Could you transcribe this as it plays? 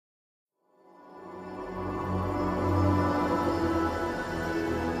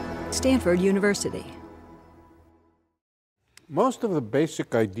Stanford University. Most of the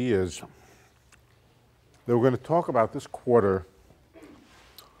basic ideas that we're going to talk about this quarter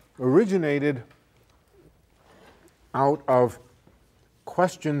originated out of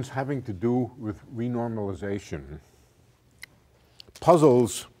questions having to do with renormalization,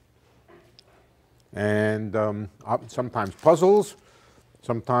 puzzles, and sometimes puzzles,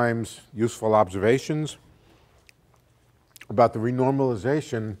 sometimes useful observations about the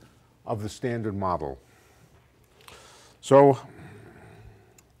renormalization of the standard model. So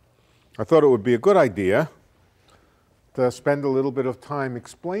I thought it would be a good idea to spend a little bit of time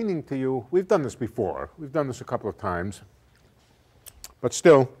explaining to you. We've done this before. We've done this a couple of times. But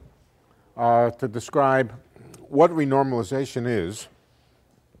still, to describe what renormalization is,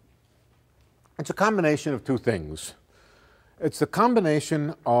 it's a combination of two things. It's the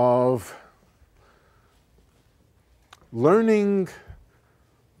combination of learning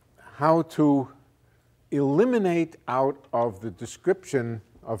how to eliminate out of the description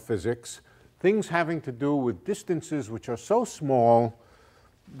of physics things having to do with distances which are so small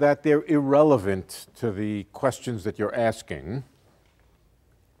that they're irrelevant to the questions that you're asking.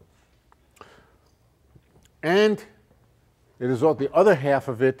 And it is all, the other half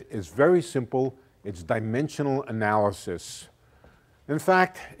of it is very simple. It's dimensional analysis. In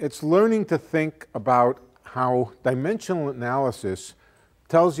fact, it's learning to think about how dimensional analysis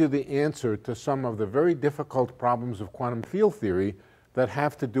tells you the answer to some of the very difficult problems of quantum field theory that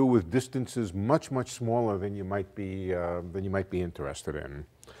have to do with distances much, much smaller than you might be interested in.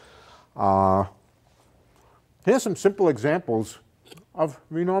 Here's some simple examples of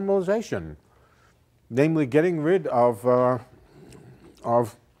renormalization, namely getting rid of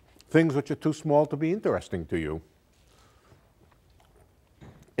things which are too small to be interesting to you.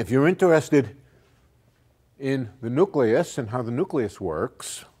 If you're interested in the nucleus and how the nucleus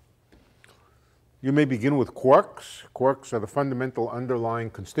works, you may begin with quarks. Quarks are the fundamental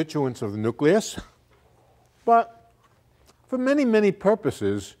underlying constituents of the nucleus. But for many, many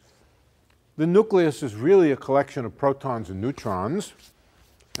purposes, the nucleus is really a collection of protons and neutrons,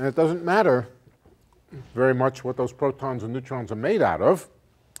 and it doesn't matter very much what those protons and neutrons are made out of.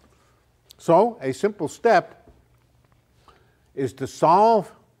 So a simple step is to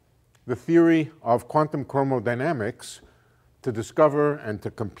solve the theory of quantum chromodynamics to discover and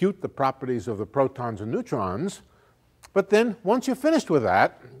to compute the properties of the protons and neutrons. But then once you're finished with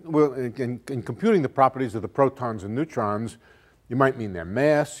that, well, in computing the properties of the protons and neutrons, you might mean their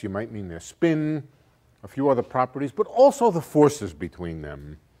mass, you might mean their spin, a few other properties, but also the forces between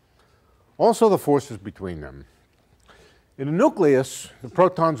them. Also the forces between them. In a nucleus, the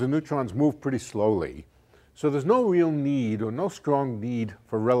protons and neutrons move pretty slowly. So there's no real need or no strong need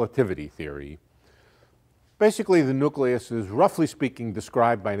for relativity theory. Basically, the nucleus is, roughly speaking,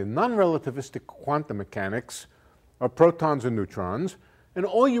 described by the non-relativistic quantum mechanics of protons and neutrons. And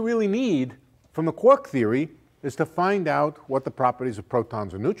all you really need from the quark theory is to find out what the properties of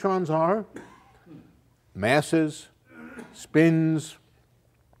protons and neutrons are, masses, spins,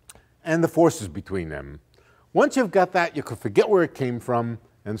 and the forces between them. Once you've got that, you can forget where it came from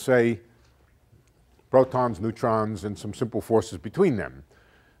and say protons, neutrons, and some simple forces between them.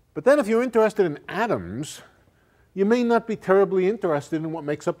 But then if you're interested in atoms, you may not be terribly interested in what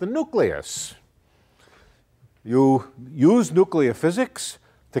makes up the nucleus. You use nuclear physics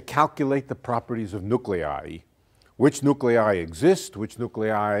to calculate the properties of nuclei. Which nuclei exist, which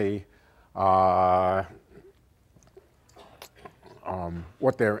nuclei, what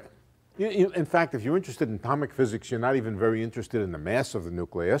they're... In fact, if you're interested in atomic physics, you're not even very interested in the mass of the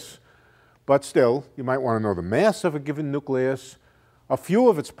nucleus. But still, you might want to know the mass of a given nucleus, a few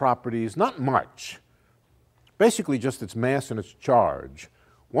of its properties, not much. Basically just its mass and its charge.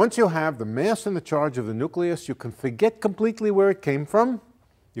 Once you have the mass and the charge of the nucleus, you can forget completely where it came from.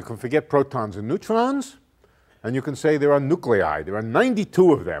 You can forget protons and neutrons. And you can say there are nuclei. There are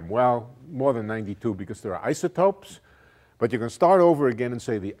 92 of them. Well, more than 92 because there are isotopes. But you can start over again and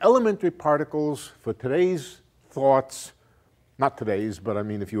say the elementary particles for today's thoughts, not today's, but I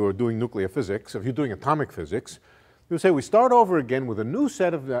mean if you were doing nuclear physics, if you're doing atomic physics, you would say we start over again with a new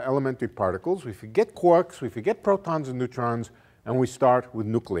set of elementary particles. We forget quarks, we forget protons and neutrons, and we start with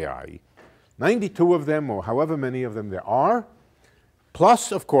nuclei. 92 of them, or however many of them there are,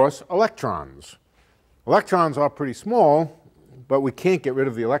 plus, of course, electrons. Electrons are pretty small, but we can't get rid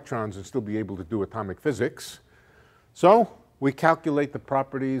of the electrons and still be able to do atomic physics. So we calculate the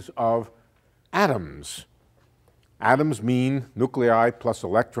properties of atoms. Atoms mean nuclei plus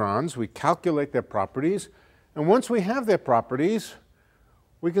electrons. We calculate their properties, and once we have their properties,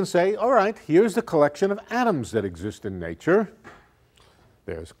 we can say, all right, here's the collection of atoms that exist in nature.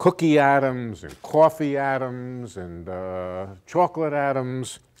 There's cookie atoms and coffee atoms and chocolate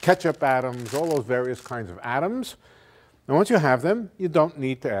atoms, ketchup atoms, all those various kinds of atoms. And once you have them, you don't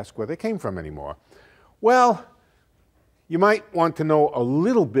need to ask where they came from anymore. Well, you might want to know a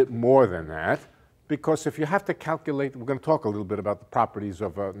little bit more than that, because if you have to calculate, we're going to talk a little bit about the properties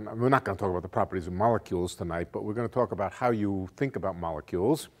of, we're not going to talk about the properties of molecules tonight, but we're going to talk about how you think about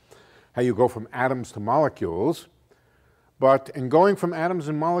molecules, how you go from atoms to molecules. But in going from atoms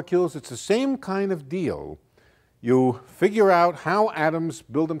and molecules, it's the same kind of deal. You figure out how atoms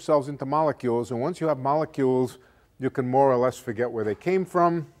build themselves into molecules, and once you have molecules, you can more or less forget where they came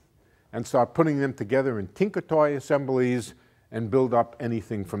from and start putting them together in tinker toy assemblies and build up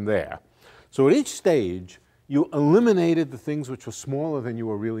anything from there. So at each stage, you eliminated the things which were smaller than you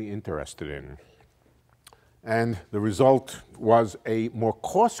were really interested in. And the result was a more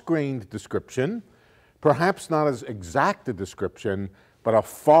coarse-grained description, perhaps not as exact a description, but a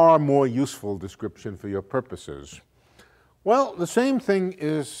far more useful description for your purposes. Well, the same thing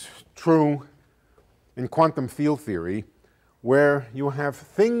is true in quantum field theory, where you have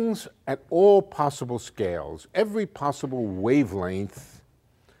things at all possible scales. Every possible wavelength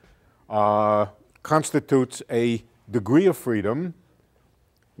constitutes a degree of freedom,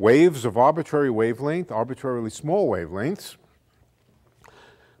 waves of arbitrary wavelength, arbitrarily small wavelengths.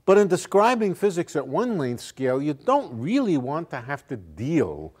 But in describing physics at one length scale, you don't really want to have to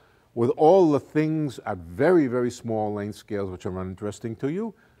deal with all the things at very, very small length scales which are uninteresting to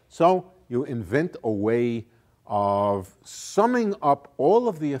you. So you invent a way of summing up all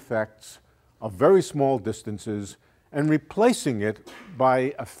of the effects of very small distances and replacing it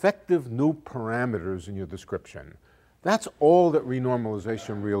by effective new parameters in your description. That's all that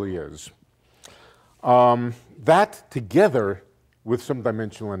renormalization really is. That together with some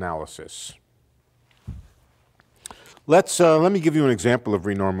dimensional analysis. Let me give you an example of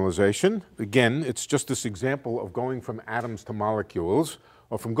renormalization. Again, it's just this example of going from atoms to molecules,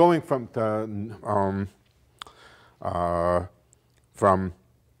 or from going from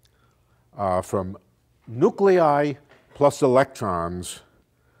nuclei plus electrons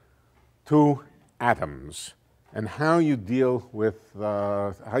to atoms, and how you deal with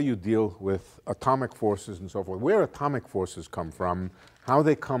atomic forces and so forth. Where atomic forces come from, how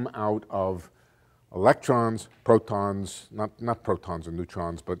they come out of electrons, protons, not protons and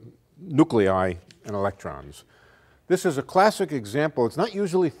neutrons, but nuclei and electrons. This is a classic example. It's not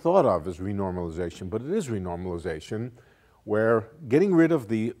usually thought of as renormalization, but it is renormalization, where getting rid of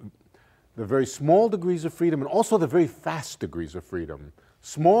the very small degrees of freedom and also the very fast degrees of freedom.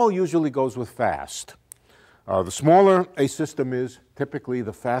 Small usually goes with fast. The smaller a system is, typically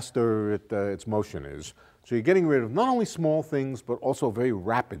the faster its motion is. So you're getting rid of not only small things, but also very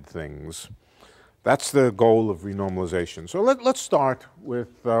rapid things. That's the goal of renormalization. So let's start with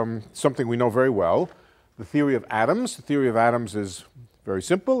something we know very well, the theory of atoms. The theory of atoms is very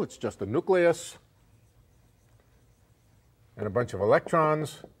simple. It's just a nucleus and a bunch of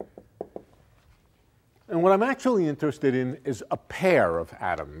electrons. And what I'm actually interested in is a pair of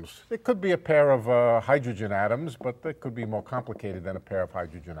atoms. It could be a pair of hydrogen atoms, but that could be more complicated than a pair of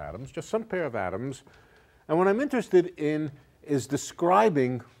hydrogen atoms, just some pair of atoms. And what I'm interested in is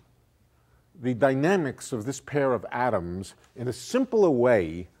describing the dynamics of this pair of atoms in a simpler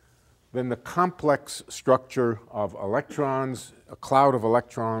way than the complex structure of electrons, a cloud of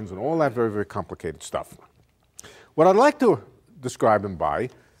electrons, and all that very, very complicated stuff. What I'd like to describe them by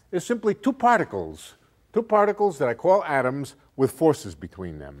is simply two particles that I call atoms with forces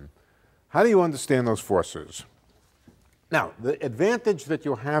between them. How do you understand those forces? Now, the advantage that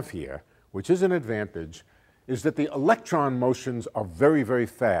you have here, which is an advantage, is that the electron motions are very, very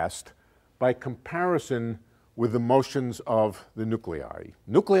fast by comparison with the motions of the nuclei.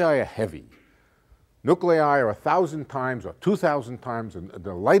 Nuclei are heavy. Nuclei are 1,000 times or 2,000 times, and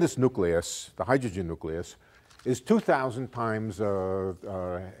the lightest nucleus, the hydrogen nucleus, is 2,000 times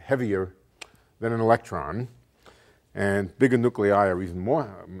heavier than an electron, and bigger nuclei are even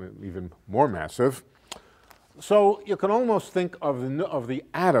more massive. So you can almost think of the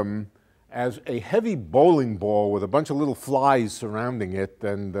atom as a heavy bowling ball with a bunch of little flies surrounding it,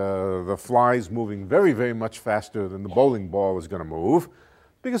 and the flies moving very, very much faster than the bowling ball is going to move,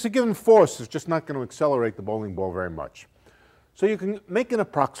 because a given force is just not going to accelerate the bowling ball very much. So you can make an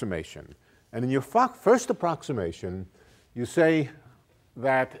approximation, and in your first approximation, you say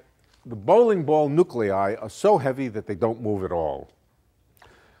that the bowling ball nuclei are so heavy that they don't move at all.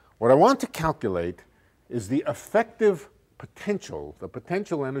 What I want to calculate is the effective potential, the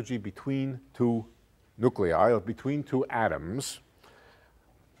potential energy between two nuclei, or between two atoms,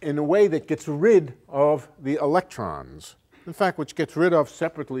 in a way that gets rid of the electrons. in fact, which gets rid of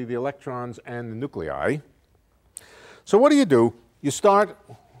separately the electrons and the nuclei. So what do? You start,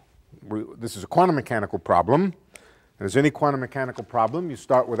 this is a quantum mechanical problem, and as any quantum mechanical problem, you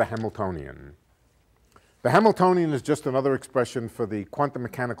start with a Hamiltonian. The Hamiltonian is just another expression for the quantum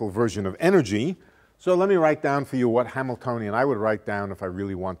mechanical version of energy. So let me write down for you what Hamiltonian I would write down if I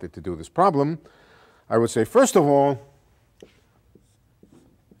really wanted to do this problem. I would say, first of all,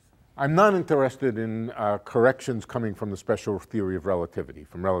 I'm not interested in corrections coming from the special theory of relativity,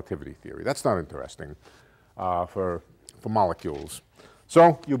 from relativity theory. That's not interesting for molecules.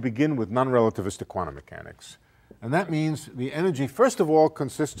 So you begin with non-relativistic quantum mechanics. And that means the energy, first of all,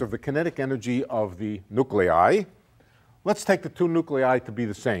 consists of the kinetic energy of the nuclei. Let's take the two nuclei to be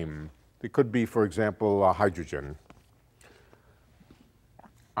the same. They could be, for example, hydrogen.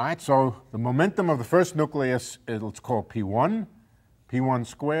 All right, so the momentum of the first nucleus is, let's call P1. P1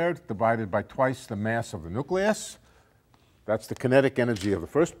 squared divided by twice the mass of the nucleus. That's the kinetic energy of the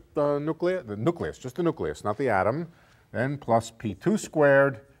first nucleus, just the nucleus, not the atom. Then plus P2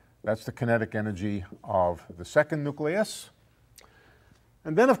 squared, that's the kinetic energy of the second nucleus.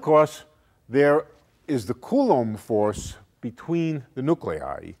 And then, of course, there is the Coulomb force between the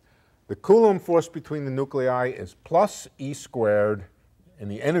nuclei. The Coulomb force between the nuclei is plus E squared. In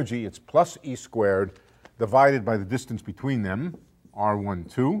the energy, it's plus E squared divided by the distance between them,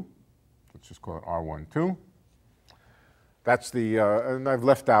 R12. Let's just call it R12. That's the, and I've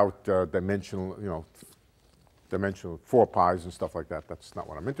left out dimensional, dimensional 4 pi's and stuff like that. That's not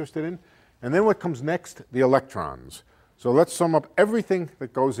what I'm interested in. And then what comes next? The electrons. So let's sum up everything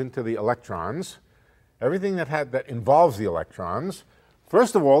that goes into the electrons, everything that involves the electrons.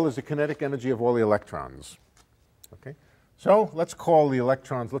 First of all is the kinetic energy of all the electrons. Okay? So let's call the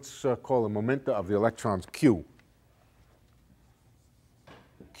electrons, let's call the momenta of the electrons Q.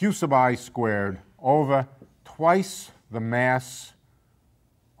 Q sub I squared over twice the mass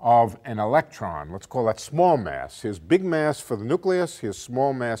of an electron. Let's call that small mass. Here's big mass for the nucleus, here's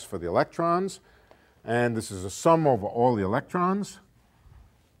small mass for the electrons, and this is a sum over all the electrons.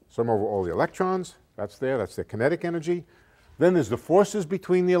 Sum over all the electrons, that's there, that's their kinetic energy. Then there's the forces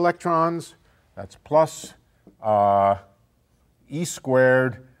between the electrons, that's plus E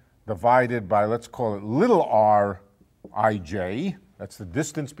squared divided by, let's call it little r ij. That's the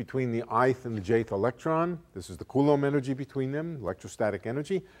distance between the ith and the jth electron. This is the Coulomb energy between them, electrostatic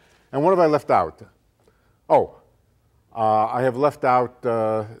energy. And what have I left out? Oh, I have left out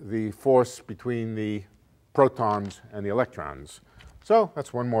the force between the protons and the electrons. So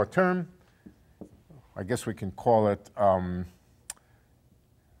that's one more term. I guess we can call it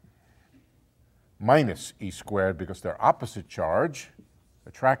minus E squared because they're opposite charge,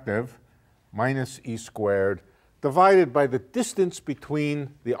 attractive, minus E squared divided by the distance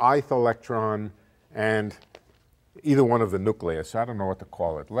between the ith electron and either one of the nucleus. I don't know what to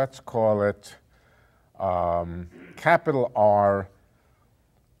call it. Let's call it capital R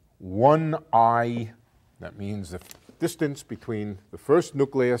 1I. That means the distance between the first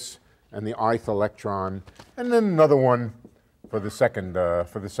nucleus and the ith electron, and then another one for the second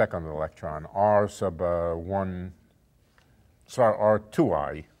electron, R sub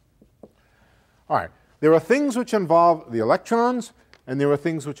R2I. All right. There are things which involve the electrons, and there are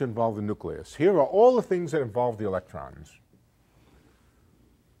things which involve the nucleus. Here are all the things that involve the electrons.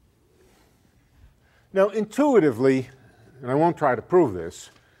 Now, intuitively, and I won't try to prove this,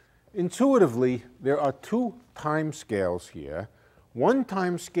 intuitively, there are two time scales here. One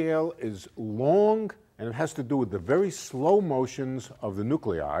time scale is long, and it has to do with the very slow motions of the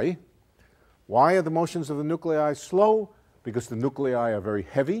nuclei. Why are the motions of the nuclei slow? Because the nuclei are very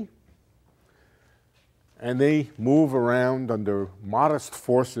heavy, and they move around under modest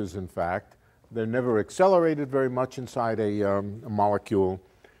forces, in fact. They're never accelerated very much inside a molecule.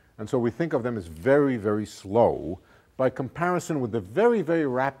 And so we think of them as very, very slow by comparison with the very, very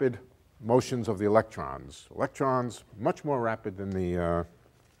rapid motions of the electrons. Electrons, much more rapid than the...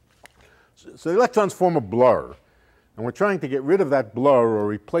 So the electrons form a blur. And we're trying to get rid of that blur or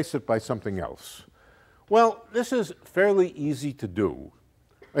replace it by something else. Well, this is fairly easy to do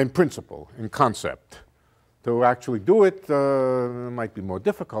in principle, in concept. To actually do it might be more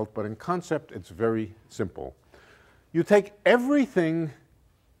difficult, but in concept, it's very simple. You take everything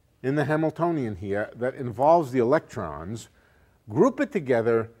in the Hamiltonian here that involves the electrons, group it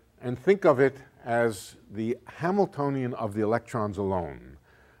together, and think of it as the Hamiltonian of the electrons alone.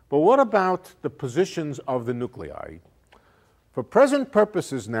 But what about the positions of the nuclei? For present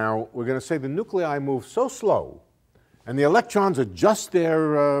purposes now, we're going to say the nuclei move so slow, and the electrons adjust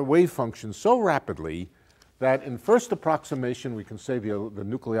their wave function so rapidly that in first approximation we can say the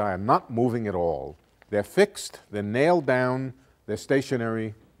nuclei are not moving at all. They're fixed, they're nailed down, they're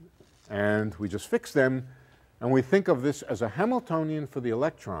stationary, and we just fix them, and we think of this as a Hamiltonian for the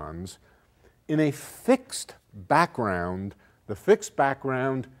electrons in a fixed background, the fixed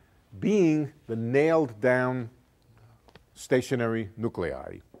background being the nailed down stationary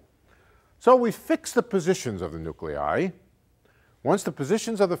nuclei. So we fix the positions of the nuclei. Once the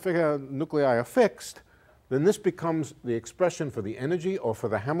positions of the nuclei are fixed, then this becomes the expression for the energy or for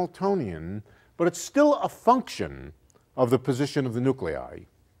the Hamiltonian, but it's still a function of the position of the nuclei.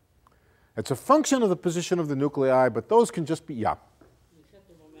 It's a function of the position of the nuclei, but those can just be, yeah. You set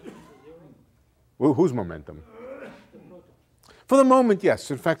the momentum to zero? Well, whose momentum? The proton. For the moment,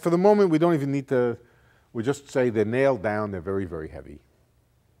 yes. In fact, for the moment, we don't even need to, we just say they're nailed down, they're very, very heavy.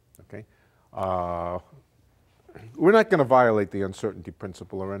 Okay? We're not going to violate the uncertainty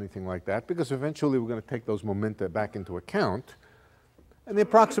principle or anything like that, because eventually we're going to take those momenta back into account. And the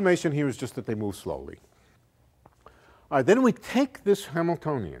approximation here is just that they move slowly. All right, then we take this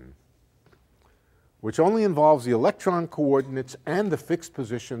Hamiltonian, which only involves the electron coordinates and the fixed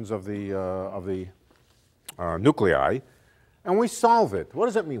positions of the nuclei, and we solve it. What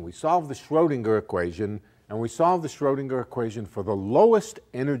does that mean? We solve the Schrödinger equation, and we solve the Schrödinger equation for the lowest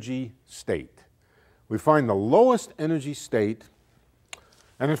energy state. We find the lowest energy state,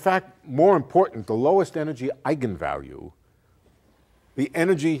 and in fact, more important, the lowest energy eigenvalue. The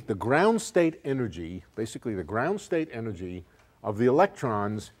energy, the ground state energy, basically the ground state energy of the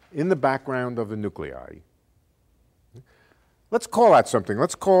electrons in the background of the nuclei. Let's call that something.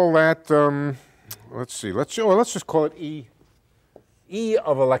 Let's call that, let's see, let's just call it E. E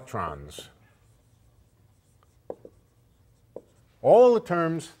of electrons. All the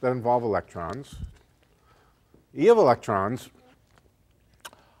terms that involve electrons. E of electrons.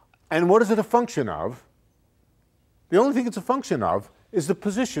 And what is it a function of? The only thing it's a function of is the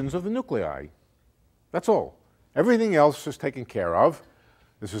positions of the nuclei. That's all. Everything else is taken care of.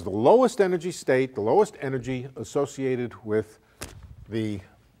 This is the lowest energy state, the lowest energy associated with the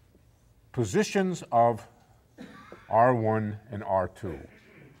positions of R1 and R2.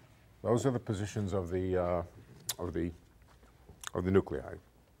 Those are the positions of the nuclei.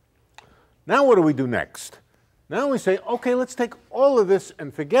 Now what do we do next? Now we say, okay, let's take all of this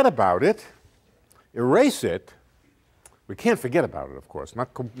and forget about it, erase it. We can't forget about it, of course,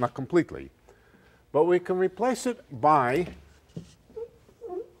 not completely. But we can replace it by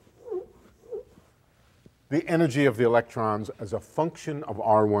the energy of the electrons as a function of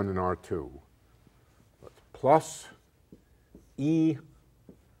R1 and R2. That's plus E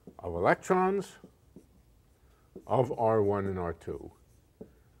of electrons of R1 and R2.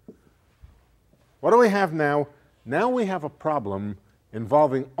 What do we have now? Now we have a problem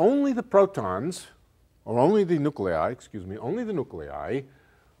involving only the protons, or only the nuclei, excuse me, only the nuclei,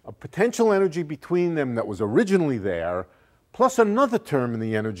 a potential energy between them that was originally there, plus another term in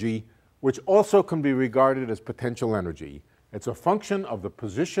the energy which also can be regarded as potential energy. It's a function of the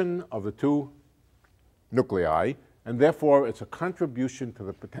position of the two nuclei, and therefore it's a contribution to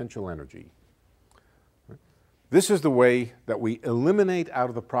the potential energy. This is the way that we eliminate out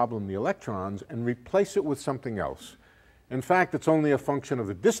of the problem the electrons and replace it with something else. In fact, it's only a function of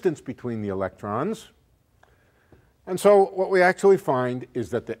the distance between the electrons. And so what we actually find is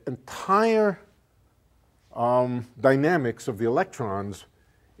that the entire dynamics of the electrons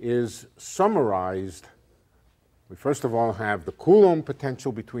is summarized. We first of all have the Coulomb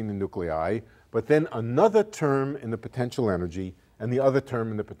potential between the nuclei, but then another term in the potential energy and the other term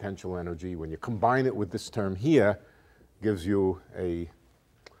in the potential energy. When you combine it with this term here, gives you a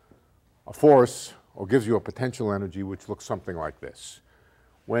force, or gives you a potential energy which looks something like this.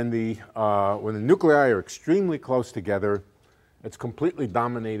 When the nuclei are extremely close together, it's completely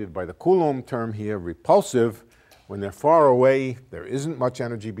dominated by the Coulomb term here, repulsive. When they're far away, there isn't much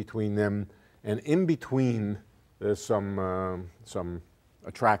energy between them, and in between there's some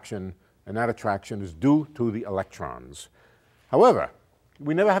attraction, and that attraction is due to the electrons. However,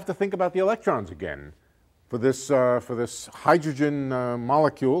 we never have to think about the electrons again. For this hydrogen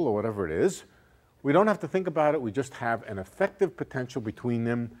molecule, or whatever it is, we don't have to think about it. We just have an effective potential between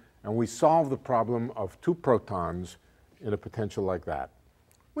them, and we solve the problem of two protons in a potential like that.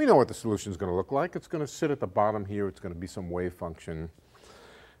 We know what the solution is going to look like. It's going to sit at the bottom here. It's going to be some wave function.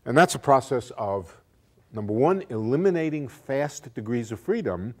 And that's a process of, number one, eliminating fast degrees of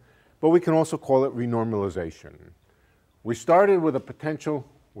freedom, but we can also call it renormalization. We started with a potential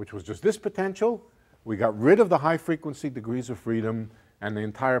which was just this potential. We got rid of the high frequency degrees of freedom, and the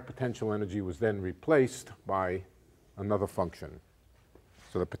entire potential energy was then replaced by another function.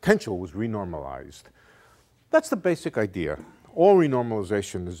 So the potential was renormalized. That's the basic idea. All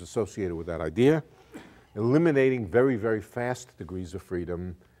renormalization is associated with that idea. eliminating very, very fast degrees of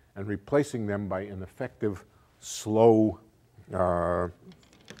freedom and replacing them by an effective, slow,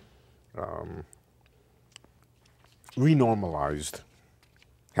 renormalized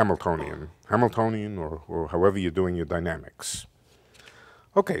Hamiltonian, or however you're doing your dynamics.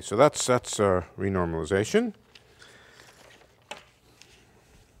 Okay, so that's renormalization.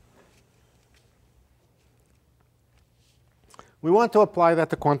 We want to apply that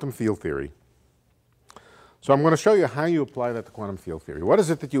to quantum field theory. So I'm going to show you how you apply that to quantum field theory. What is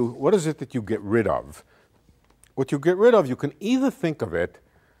it that you get rid of? What you get rid of, you can either think of it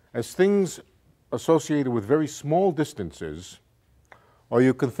as things associated with very small distances, or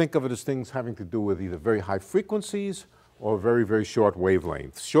you can think of it as things having to do with either very high frequencies or very, very short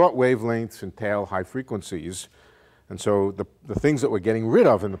wavelengths. Short wavelengths entail high frequencies, and so the things that we're getting rid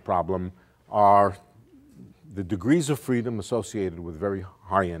of in the problem are the degrees of freedom associated with very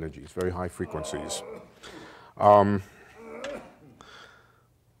high energies, very high frequencies.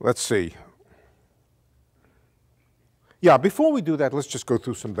 Let's see. Yeah, before we do that, let's just go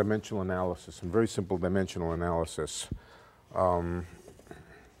through some dimensional analysis, some very simple dimensional analysis.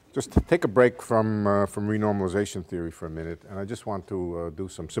 Just to take a break from renormalization theory for a minute, and I just want to do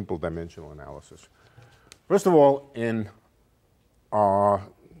some simple dimensional analysis. First of all, in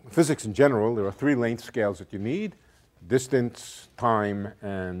physics in general, there are three length scales that you need: distance, time,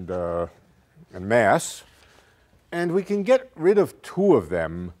 and mass. And we can get rid of two of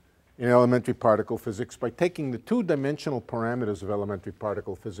them in elementary particle physics by taking the two-dimensional parameters of elementary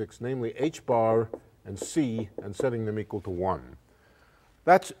particle physics, namely h bar and c, and setting them equal to 1.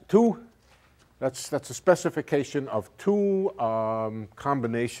 That's a specification of two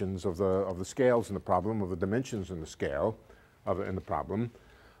combinations of the scales in the problem, of the dimensions in the scale in the problem.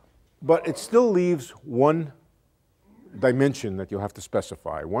 But it still leaves one dimension that you have to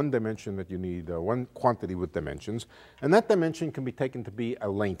specify, one dimension that you need, one quantity with dimensions, and that dimension can be taken to be a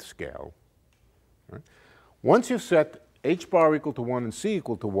length scale. Right? Once you've set h bar equal to 1 and c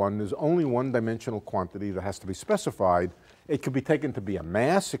equal to 1, there's only one dimensional quantity that has to be specified. It can be taken to be a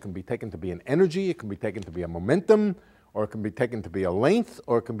mass, it can be taken to be an energy, it can be taken to be a momentum, or it can be taken to be a length,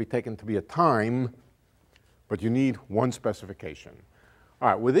 or it can be taken to be a time, but you need one specification. All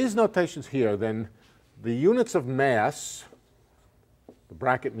right, with these notations here, then the units of mass, the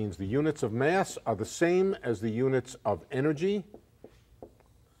bracket means the units of mass, are the same as the units of energy.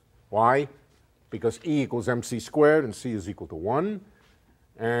 Why? Because E equals mc squared and c is equal to 1,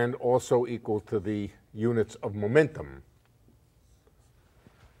 and also equal to the units of momentum.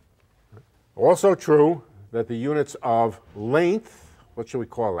 Also true that the units of length, what should we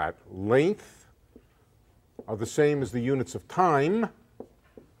call that? Length are the same as the units of time.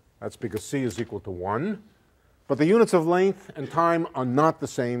 That's because c is equal to 1. But the units of length and time are not the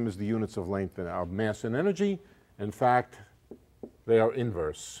same as the units of length of mass and energy. In fact, they are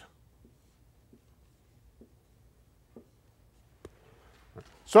inverse.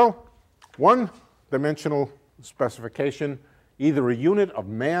 So, one-dimensional specification, either a unit of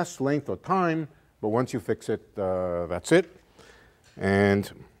mass, length, or time, but once you fix it, that's it. And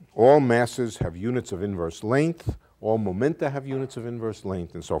all masses have units of inverse length. All momenta have units of inverse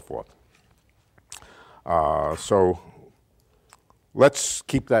length, and so forth. So let's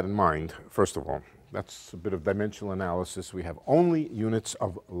keep that in mind, first of all. That's a bit of dimensional analysis. We have only units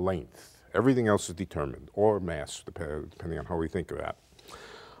of length. Everything else is determined, or mass, depending on how we think of that.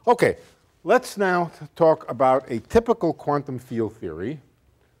 Okay, let's now talk about a typical quantum field theory.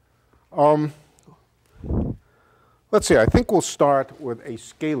 Let's see, I think we'll start with a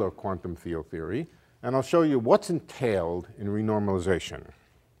scalar quantum field theory, and I'll show you what's entailed in renormalization.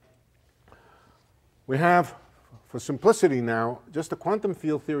 We have, for simplicity now, just a quantum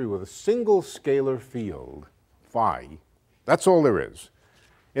field theory with a single scalar field, phi. That's all there is.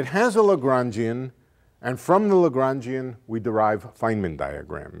 It has a Lagrangian, and from the Lagrangian we derive Feynman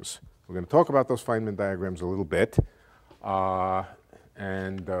diagrams. We're going to talk about those Feynman diagrams a little bit,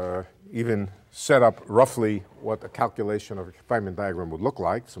 and even set up roughly what a calculation of a Feynman diagram would look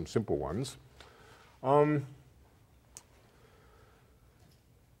like, some simple ones.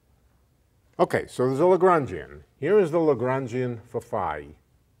 Okay, so there's a Lagrangian. Here is the Lagrangian for phi.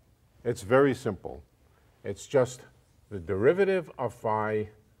 It's very simple. It's just the derivative of phi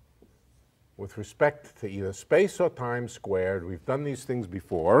with respect to either space or time squared. We've done these things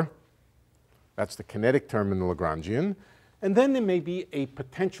before. That's the kinetic term in the Lagrangian. And then there may be a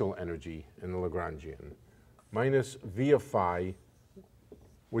potential energy in the Lagrangian, minus v of phi,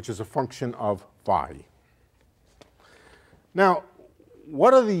 which is a function of phi. Now,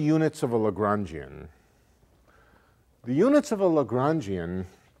 what are the units of a Lagrangian? The units of a Lagrangian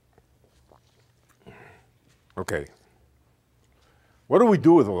Okay. What do we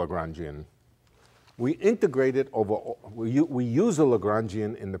do with a Lagrangian? We integrate it over, we use a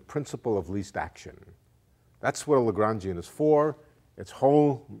Lagrangian in the principle of least action. That's what a Lagrangian is for. It's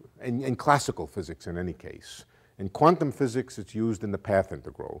whole, in classical physics in any case. In quantum physics, it's used in the path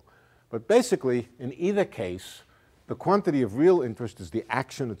integral. But basically, in either case, the quantity of real interest is the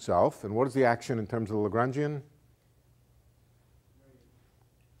action itself. And what is the action in terms of the Lagrangian?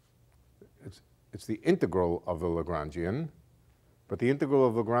 It's the integral of the Lagrangian. But the integral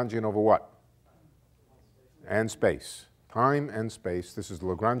of the Lagrangian over what? And space. Time and space. This is the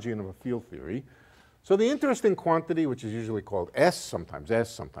Lagrangian of a field theory. So the interesting quantity, which is usually called S, sometimes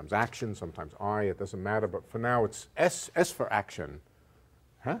action, sometimes I, it doesn't matter, but for now it's S for action.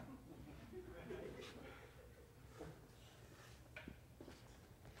 Huh?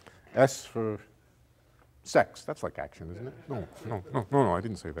 S for sex. That's like action, isn't it? No, I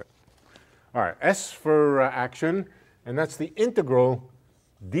didn't say that. All right, S for action, and that's the integral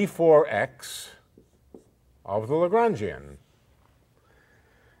d4x of the Lagrangian.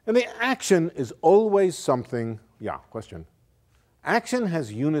 And the action is always something, yeah, question. Action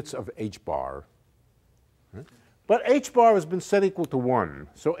has units of h bar. Right? But h bar has been set equal to 1.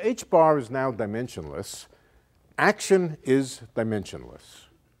 So h bar is now dimensionless. Action is dimensionless.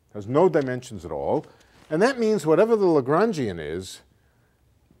 Has no dimensions at all. And that means whatever the Lagrangian is,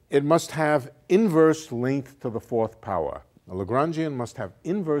 it must have inverse length to the 4th power. A Lagrangian must have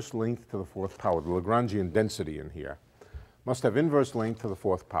inverse length to the 4th power, the Lagrangian density in here. Must have inverse length to the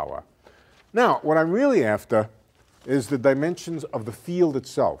 4th power. Now, what I'm really after is the dimensions of the field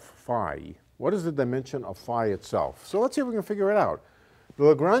itself, phi. What is the dimension of phi itself? So let's see if we can figure it out. The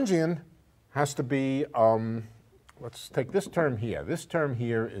Lagrangian has to be, let's take this term here. This term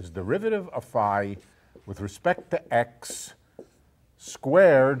here is derivative of phi with respect to x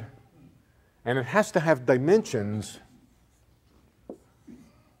squared, and it has to have dimensions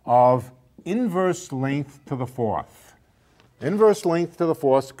of inverse length to the 4th. Inverse length to the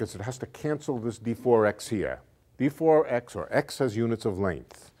 4th because it has to cancel this d4x here. d4x, or x, has units of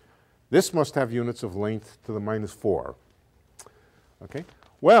length. This must have units of length to the -4. Okay?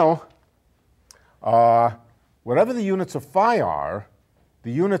 Well, whatever the units of phi are,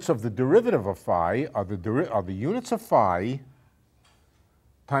 the units of the derivative of phi are the units of phi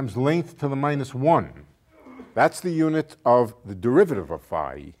times length to the -1. That's the unit of the derivative of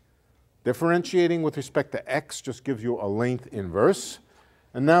phi. Differentiating with respect to x just gives you a length inverse.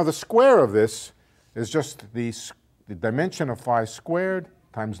 And now the square of this is just the dimension of phi squared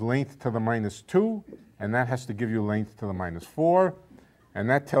times length to the -2, and that has to give you length to the -4. And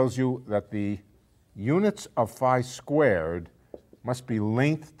that tells you that the units of phi squared must be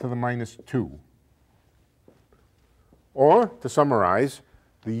length to the -2. Or, to summarize,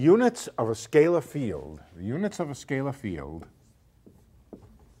 the units of a scalar field,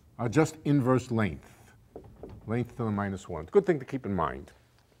 are just inverse length, length to the -1. Good thing to keep in mind.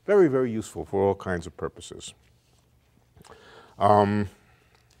 Very, very useful for all kinds of purposes.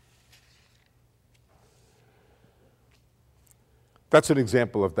 That's an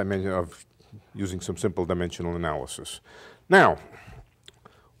example of using some simple dimensional analysis. Now,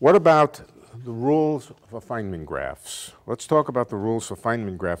 what about the rules for Feynman graphs? Let's talk about the rules for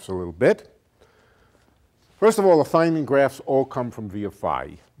Feynman graphs a little bit. First of all, the Feynman graphs all come from V of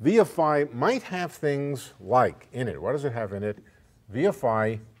phi. V of phi might have things like in it. What does it have in it? V of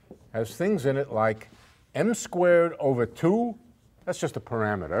phi has things in it like m squared over 2. That's just a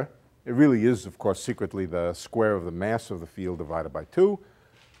parameter. It really is, of course, secretly the square of the mass of the field divided by 2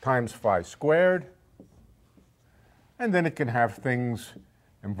 times phi squared. And then it can have things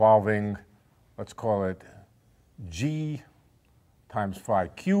involving, let's call it g times phi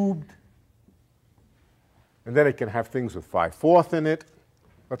cubed. And then it can have things with phi fourth in it.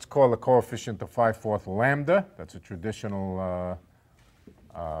 Let's call the coefficient of phi fourth lambda. That's a traditional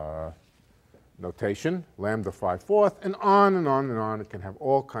notation, lambda phi fourth, and on and on and on. It can have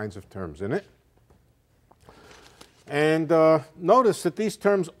all kinds of terms in it. And notice that these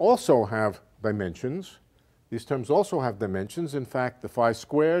terms also have dimensions. These terms also have dimensions. In fact, the phi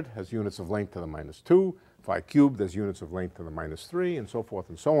squared has units of length to the -2. Phi cubed has units of length to the -3, and so forth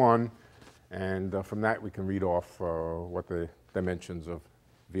and so on. And from that, we can read off what the dimensions of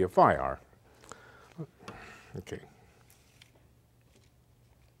V of phi are. Okay.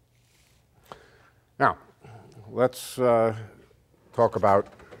 Now, let's talk about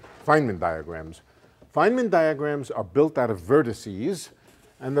Feynman diagrams. Feynman diagrams are built out of vertices,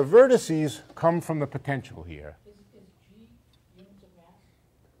 and the vertices come from the potential here. Is G units of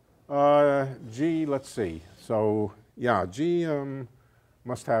mass? G, let's see. So, yeah, G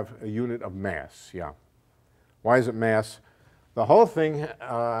must have a unit of mass, yeah. Why is it mass? The whole thing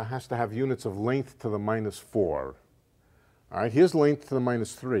has to have units of length to the -4. All right, here's length to the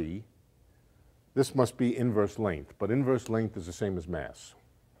 -3. This must be inverse length, but inverse length is the same as mass.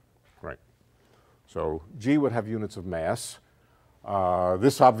 Right. So G would have units of mass.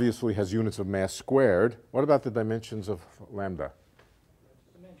 This obviously has units of mass squared. What about the dimensions of lambda?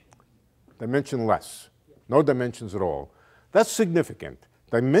 Dimensionless. No dimensions at all. That's significant.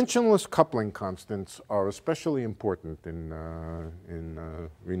 Dimensionless coupling constants are especially important in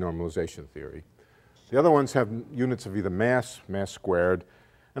renormalization theory. The other ones have units of either mass, mass squared,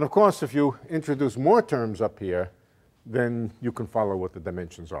 and of course if you introduce more terms up here, then you can follow what the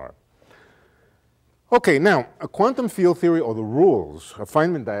dimensions are. Okay, now a quantum field theory, or the rules of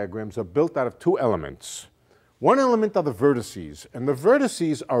Feynman diagrams, are built out of two elements. One element are the vertices, and the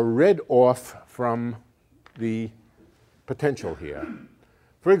vertices are read off from the potential here.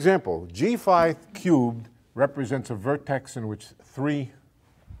 For example, G phi cubed represents a vertex in which 3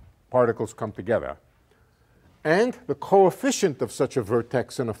 particles come together. And the coefficient of such a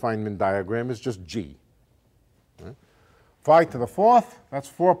vertex in a Feynman diagram is just G. Right? Phi to the 4th, that's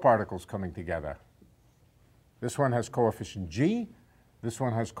 4 particles coming together. This one has coefficient G. This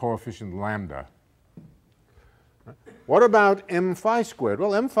one has coefficient lambda. Right? What about m phi squared?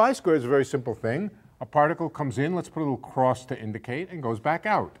 Well, m phi squared is a very simple thing. A particle comes in, let's put a little cross to indicate, and goes back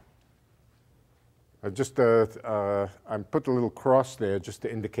out. I put a little cross there just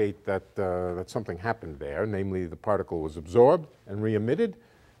to indicate that, that something happened there, namely the particle was absorbed and re-emitted,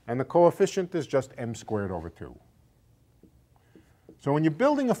 and the coefficient is just m squared over 2. So when you're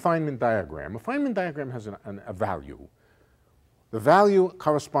building a Feynman diagram has a value. The value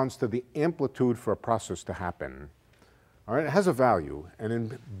corresponds to the amplitude for a process to happen. All right, it has a value, and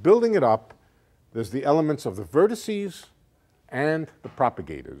in building it up, there's the elements of the vertices and the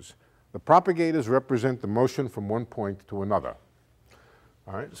propagators. The propagators represent the motion from one point to another.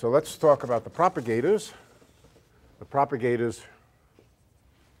 All right, so let's talk about the propagators. The propagators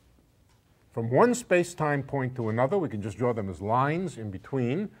from one space-time point to another, we can just draw them as lines in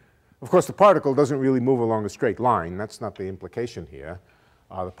between. Of course, the particle doesn't really move along a straight line. That's not the implication here.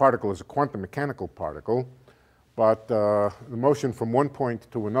 The particle is a quantum mechanical particle. But the motion from one point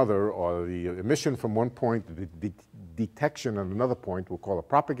to another, or the emission from one point, the detection at another point, we'll call a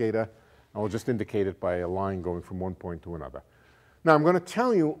propagator, and we'll just indicate it by a line going from one point to another. Now, I'm going to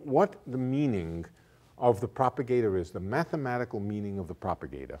tell you what the meaning of the propagator is, the mathematical meaning of the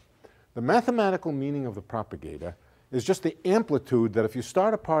propagator. The mathematical meaning of the propagator is just the amplitude that if you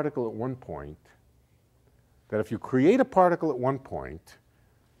start a particle at one point, that if you create a particle at one point,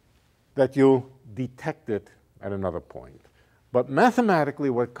 that you'll detect it at another point. But mathematically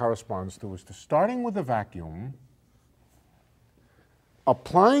what it corresponds to is to starting with a vacuum,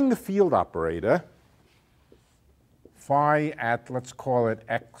 applying the field operator, phi at, let's call it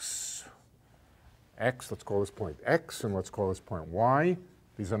x, let's call this point x, and let's call this point y.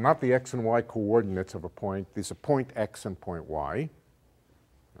 These are not the x and y coordinates of a point. These are point x and point y.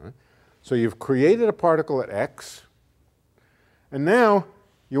 Right? So you've created a particle at x, and now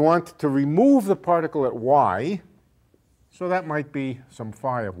you want to remove the particle at y, so that might be some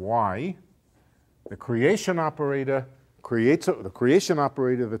phi of y. The creation operator creates the creation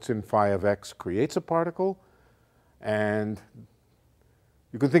operator that's in phi of x creates a particle, and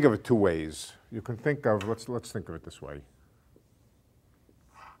you can think of it two ways. You can think of, let's think of it this way.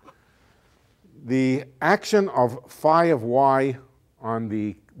 The action of phi of y on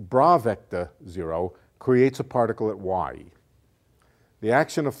the bra vector 0 creates a particle at y. The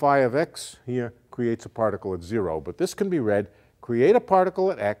action of phi of x here creates a particle at 0, but this can be read, create a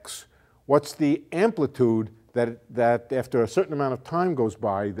particle at x, what's the amplitude that after a certain amount of time goes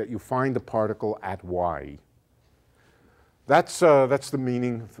by that you find a particle at y. That's the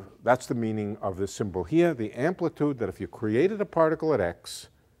meaning of this symbol here, the amplitude that if you created a particle at x,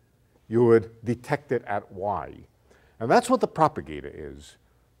 you would detect it at y. And that's what the propagator is.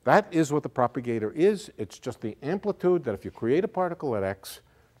 That is what the propagator is. It's just the amplitude that if you create a particle at x,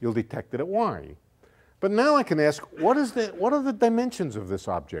 you'll detect it at y. But now I can ask, what are the dimensions of this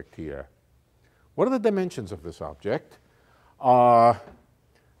object here? What are the dimensions of this object? The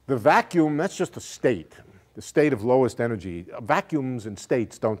vacuum, that's just a state, the state of lowest energy. Vacuums and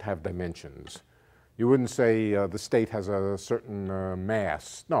states don't have dimensions. You wouldn't say the state has a certain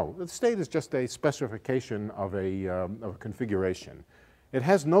mass. No, the state is just a specification of a configuration. It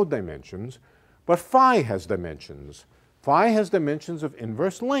has no dimensions, but phi has dimensions. Phi has dimensions of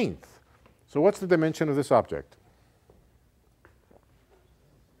inverse length. So what's the dimension of this object?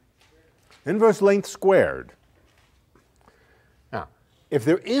 Inverse length squared. Now, if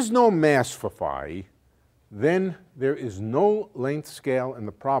there is no mass for phi, then there is no length scale in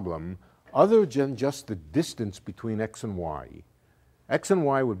the problem other than just the distance between x and y. X and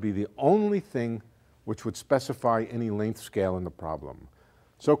y would be the only thing which would specify any length scale in the problem.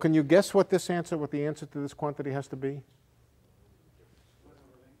 So can you guess what the answer to this quantity has to be?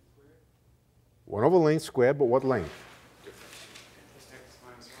 1 over length squared, but what length?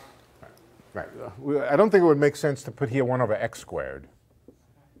 Right. I don't think it would make sense to put here 1 over x squared.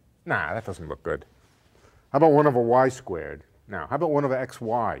 Nah, that doesn't look good. How about 1 over y squared? Now, how about 1 over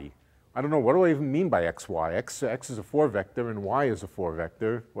xy? I don't know, what do I even mean by xy? X is a 4 vector and y is a 4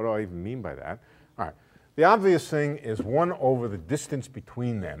 vector. What do I even mean by that? All right. The obvious thing is 1 over the distance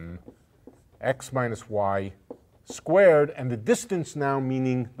between them, x minus y squared, and the distance now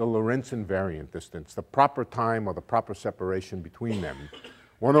meaning the Lorentz invariant distance, the proper time or the proper separation between them,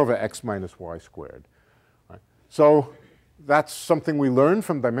 1 over x minus y squared. Right. So that's something we learned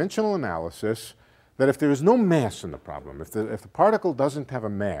from dimensional analysis, that if there is no mass in the problem, if the particle doesn't have a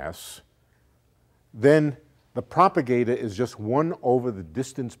mass, then the propagator is just 1 over the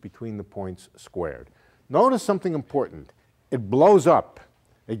distance between the points squared. Notice something important. It blows up.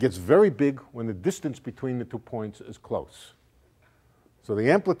 It gets very big when the distance between the 2 points is close. So the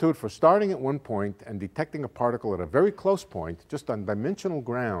amplitude for starting at one point and detecting a particle at a very close point, just on dimensional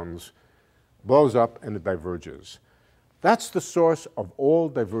grounds, blows up and it diverges. That's the source of all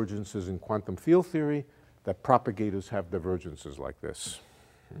divergences in quantum field theory, that propagators have divergences like this.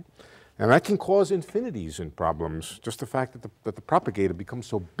 And that can cause infinities in problems, just the fact that the propagator becomes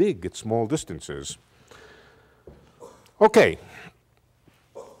so big at small distances. Okay.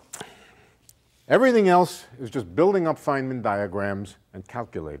 Everything else is just building up Feynman diagrams and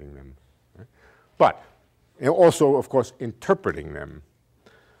calculating them. Right? But also, of course, interpreting them.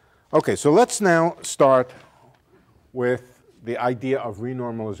 Okay, so let's now start with the idea of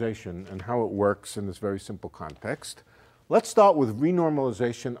renormalization and how it works in this very simple context. Let's start with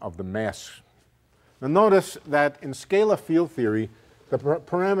renormalization of the mass. Now notice that in scalar field theory, the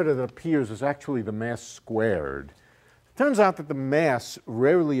parameter that appears is actually the mass squared. It turns out that the mass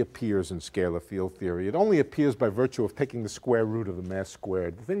rarely appears in scalar field theory. It only appears by virtue of taking the square root of the mass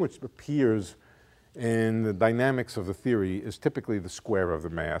squared. The thing which appears in the dynamics of the theory is typically the square of the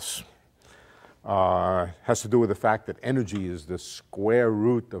mass. Has to do with the fact that energy is the square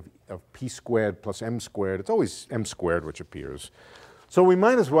root of p squared plus m squared. It's always m squared which appears. So we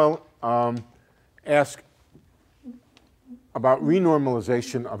might as well ask about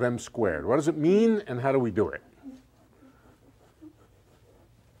renormalization of m squared. What does it mean and how do we do it?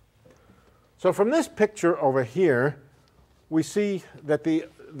 So from this picture over here, we see that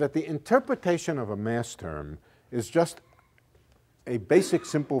the interpretation of a mass term is just a basic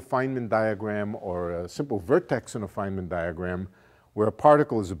simple Feynman diagram or a simple vertex in a Feynman diagram where a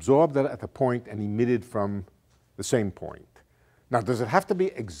particle is absorbed at a point and emitted from the same point. Now, does it have to be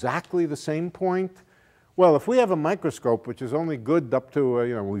exactly the same point? Well, if we have a microscope which is only good up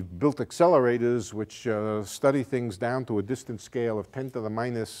to, we've built accelerators which study things down to a distance scale of 10 to the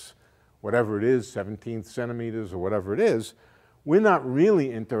minus whatever it is, 17th centimeters or whatever it is, we're not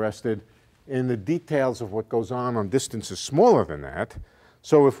really interested in the details of what goes on distances smaller than that.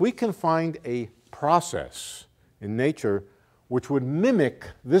 So if we can find a process in nature which would mimic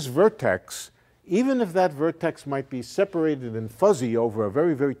this vertex, even if that vertex might be separated and fuzzy over a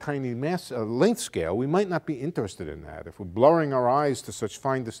very, very tiny mass length scale, we might not be interested in that. If we're blurring our eyes to such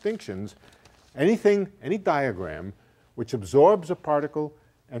fine distinctions, any diagram which absorbs a particle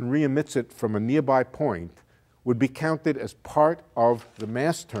and re-emits it from a nearby point would be counted as part of the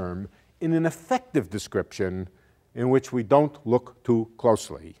mass term in an effective description in which we don't look too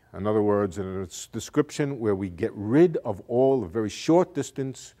closely. In other words, in a description where we get rid of all the very short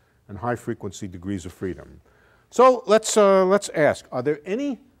distance and high frequency degrees of freedom. So let's ask, are there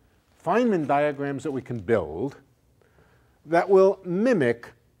any Feynman diagrams that we can build that will mimic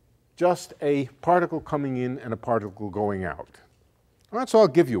just a particle coming in and a particle going out? All right, so I'll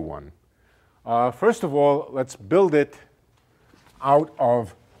give you one. First of all, let's build it out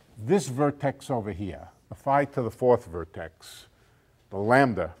of this vertex over here, the phi to the 4th vertex, the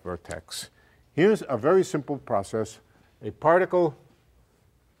lambda vertex. Here's a very simple process. A particle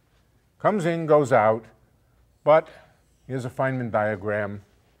comes in, goes out, but here's a Feynman diagram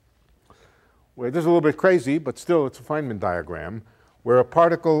where this is a little bit crazy, but still it's a Feynman diagram, where a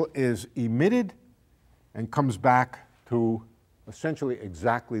particle is emitted and comes back to essentially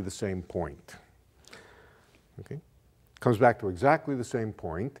exactly the same point. Okay? Comes back to exactly the same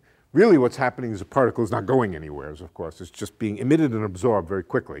point. Really what's happening is the particle is not going anywhere, of course. It's just being emitted and absorbed very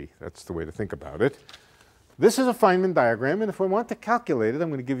quickly. That's the way to think about it. This is a Feynman diagram, and if I want to calculate it, I'm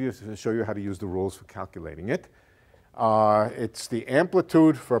going to show you how to use the rules for calculating it. It's the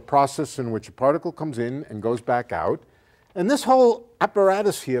amplitude for a process in which a particle comes in and goes back out. And this whole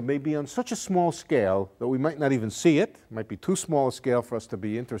apparatus here may be on such a small scale that we might not even see it. It might be too small a scale for us to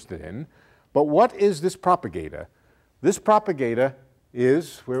be interested in. But what is this propagator? This propagator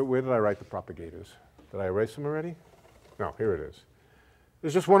is, where did I write the propagators? Did I erase them already? No, here it is.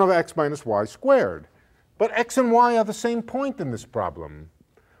 It's just 1 over x minus y squared. But x and y are the same point in this problem.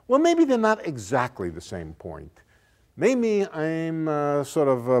 Well, maybe they're not exactly the same point. Maybe I'm sort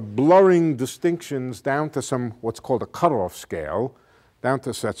of blurring distinctions down to some what's called a cutoff scale, down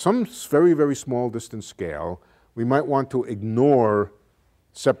to some very, very small distance scale. We might want to ignore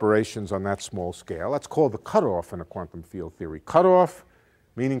separations on that small scale. That's called the cutoff in a quantum field theory. Cutoff,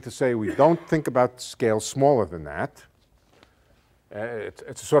 meaning to say we don't think about scales smaller than that.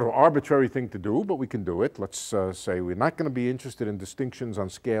 It's a sort of arbitrary thing to do, but we can do it. Let's say we're not going to be interested in distinctions on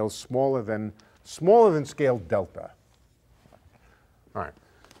scales smaller than scale delta. All right.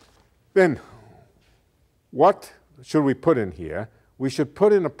 Then what should we put in here? We should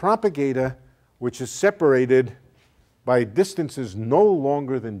put in a propagator which is separated by distances no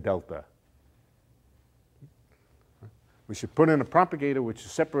longer than delta. We should put in a propagator which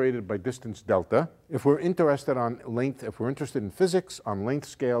is separated by distance delta. If we're interested on length, if we're interested in physics on length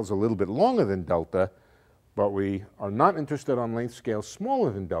scales a little bit longer than delta, but we are not interested on length scales smaller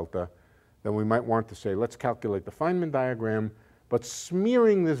than delta, then we might want to say, let's calculate the Feynman diagram, but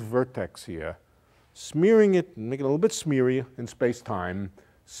smearing this vertex here, smearing it, make it a little bit smeary in space-time,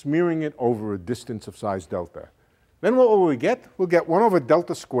 smearing it over a distance of size delta. Then what will we get? We'll get 1 over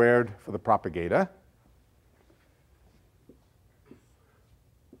delta squared for the propagator.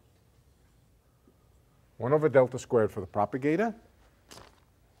 One over delta squared for the propagator.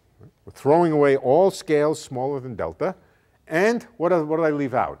 We're throwing away all scales smaller than delta. And what did I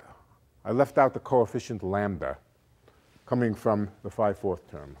leave out? I left out the coefficient lambda coming from the 5/4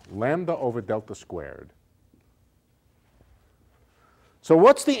 term. Lambda over delta squared. So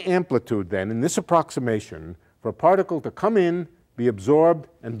what's the amplitude then in this approximation for a particle to come in, be absorbed,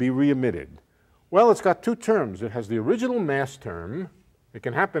 and be re-emitted? Well, it's got two terms. It has the original mass term. It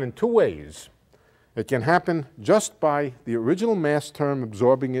can happen in two ways. It can happen just by the original mass term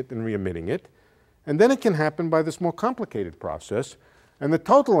absorbing it and re-emitting it. And then it can happen by this more complicated process. And the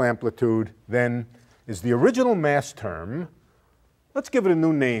total amplitude then is the original mass term. Let's give it a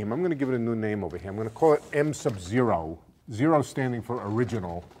new name. I'm going to give it a new name over here. I'm going to call it m sub 0. 0 standing for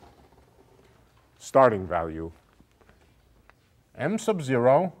original starting value. M sub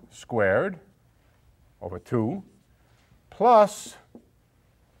 0 squared over 2 plus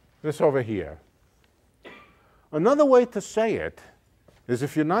this over here. Another way to say it is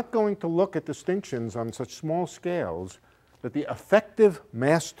if you're not going to look at distinctions on such small scales, that the effective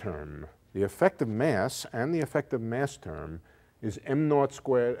mass term, the effective mass and the effective mass term is m naught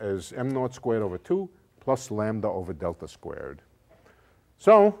squared over 2 plus lambda over delta squared.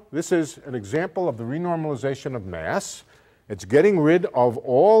 So this is an example of the renormalization of mass. It's getting rid of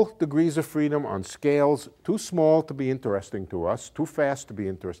all degrees of freedom on scales too small to be interesting to us, too fast to be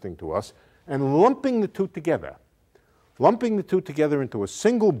interesting to us, and lumping the two together. Lumping the two together into a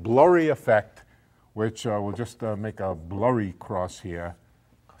single blurry effect, which we'll just make a blurry cross here.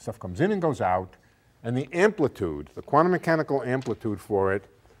 Stuff comes in and goes out. And the amplitude, the quantum mechanical amplitude for it,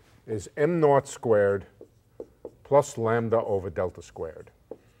 is m naught squared plus lambda over delta squared.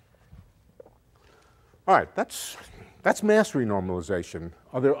 All right, that's mass renormalization.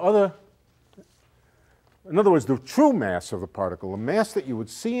 Are there other, in other words, the true mass of the particle, the mass that you would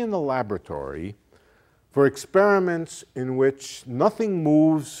see in the laboratory for experiments in which nothing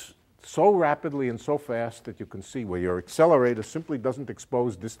moves so rapidly and so fast that you can see, where your accelerator simply doesn't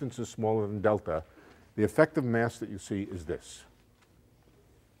expose distances smaller than delta, the effective mass that you see is this.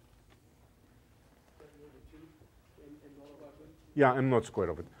 Yeah, m naught squared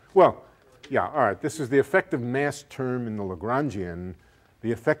over. Well, yeah, all right. This is the effective mass term in the Lagrangian,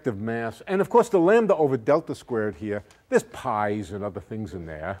 the effective mass. And of course, the lambda over delta squared here, there's pi's and other things in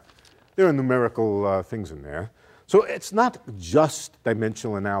there. There are numerical things in there. So it's not just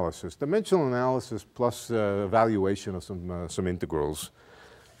dimensional analysis. Dimensional analysis plus evaluation of some integrals.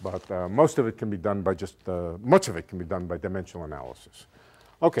 But most of it can be done by just, much of it can be done by dimensional analysis.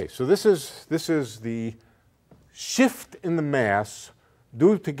 Okay, so this is the shift in the mass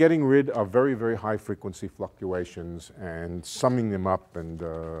due to getting rid of very, very high frequency fluctuations and summing them up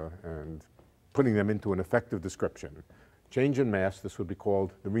and putting them into an effective description. Change in mass, this would be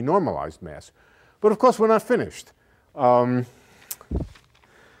called the renormalized mass. But of course, we're not finished.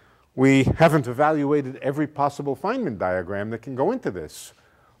 We haven't evaluated every possible Feynman diagram that can go into this.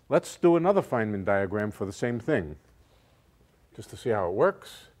 Let's do another Feynman diagram for the same thing, just to see how it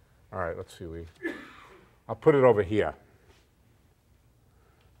works. All right, let's see. I'll put it over here.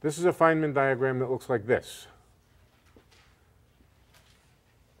 This is a Feynman diagram that looks like this.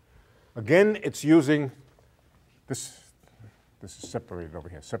 Again, it's using this. This is separated over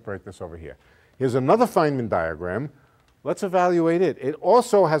here. Separate this over here. Here's another Feynman diagram. Let's evaluate it. It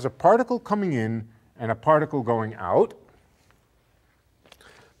also has a particle coming in and a particle going out.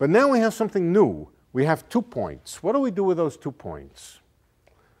 But now we have something new. We have 2 points. What do we do with those 2 points?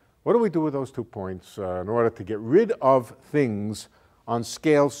 What do we do with those 2 points in order to get rid of things on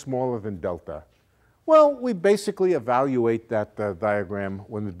scales smaller than delta? Well, we basically evaluate that diagram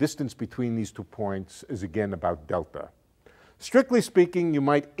when the distance between these 2 points is again about delta. Strictly speaking, you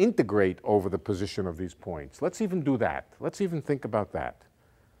might integrate over the position of these points. Let's even do that. Let's even think about that.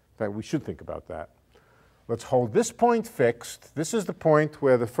 In fact, we should think about that. Let's hold this point fixed. This is the point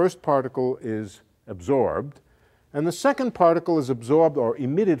where the first particle is absorbed, and the second particle is absorbed or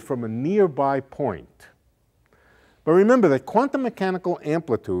emitted from a nearby point. But remember that quantum mechanical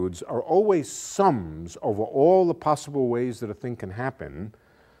amplitudes are always sums over all the possible ways that a thing can happen.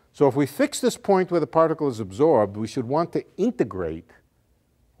 So if we fix this point where the particle is absorbed, we should want to integrate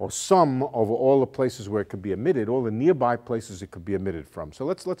or sum over all the places where it could be emitted, all the nearby places it could be emitted from. So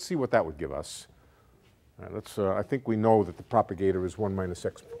let's see what that would give us. All right, I think we know that the propagator is 1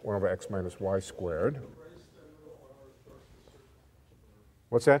 over x minus y squared.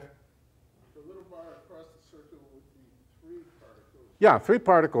 What's that? The little bar across the circle would be 3 particles. Yeah, 3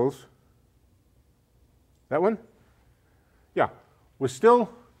 particles. That one? Yeah. We're still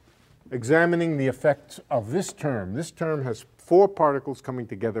examining the effects of this term. This term has 4 particles coming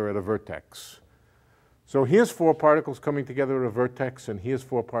together at a vertex. So here's 4 particles coming together at a vertex, and here's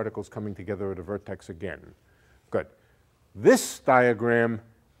 4 particles coming together at a vertex again. Good. This diagram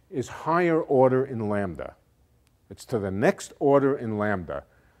is higher order in lambda. It's to the next order in lambda.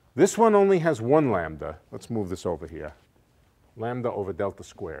 This one only has 1 lambda. Let's move this over here. Lambda over delta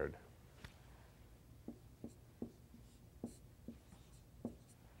squared.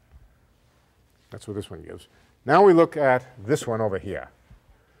 That's what this one gives. Now we look at this one over here.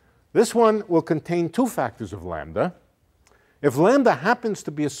 This one will contain 2 factors of lambda. If lambda happens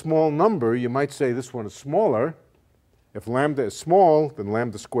to be a small number, you might say this one is smaller. If lambda is small, then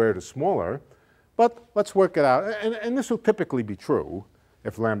lambda squared is smaller. But let's work it out. And this will typically be true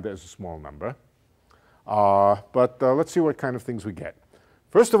if lambda is a small number. But let's see what kind of things we get.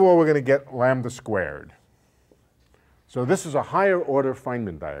 First of all, we're going to get lambda squared. So this is a higher order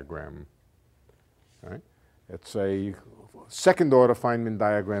Feynman diagram. Right? It's a second order Feynman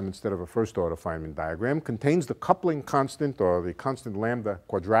diagram instead of a first order Feynman diagram. Contains the coupling constant, or the constant lambda,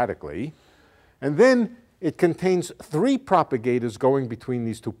 quadratically. And then it contains 3 propagators going between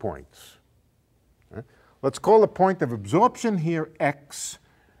these 2 points. Right? Let's call the point of absorption here x,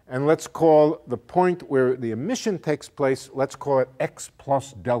 and let's call the point where the emission takes place, let's call it x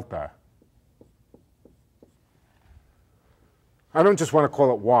plus delta. I don't just want to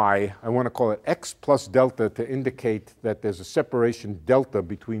call it y, I want to call it x plus delta to indicate that there's a separation delta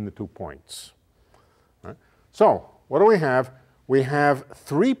between the 2 points. Right? So what do we have? We have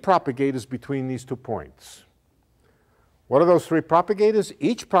 3 propagators between these 2 points. What are those 3 propagators?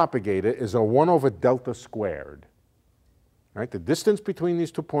 Each propagator is a 1 over delta squared. Right? The distance between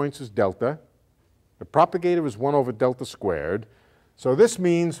these 2 points is delta. The propagator is 1 over delta squared. So this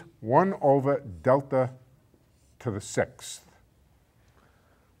means 1 over delta to the 6th.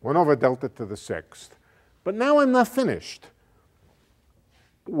 1 over delta to the 6th. But now I'm not finished.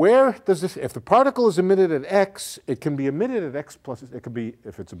 Where does this, if the particle is emitted at x, it can be emitted at x plus, it could be,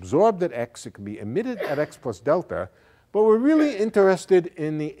 if it's absorbed at x, it can be emitted at x plus delta. But we're really interested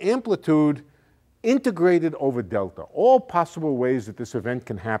in the amplitude integrated over delta. All possible ways that this event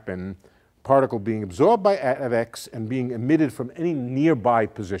can happen, particle being absorbed at x and being emitted from any nearby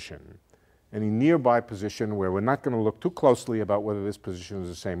position. Any nearby position where we're not going to look too closely about whether this position is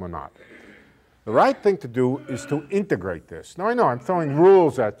the same or not. The right thing to do is to integrate this. Now I know I'm throwing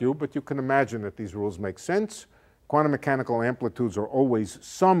rules at you, but you can imagine that these rules make sense. Quantum mechanical amplitudes are always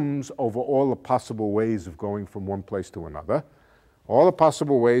sums over all the possible ways of going from one place to another. All the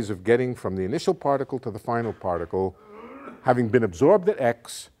possible ways of getting from the initial particle to the final particle. Having been absorbed at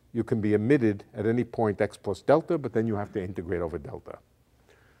x, you can be emitted at any point x plus delta, but then you have to integrate over delta.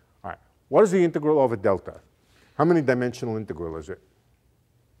 All right. What is the integral over delta? How many dimensional integral is it?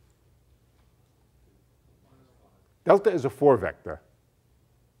 Delta is a 4 vector.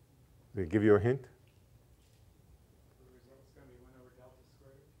 Did it give you a hint? The result's going to be 1 over delta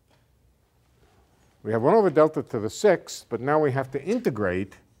squared? We have 1 over delta to the 6th, but now we have to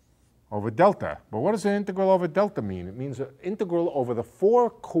integrate over delta. But what does an integral over delta mean? It means an integral over the 4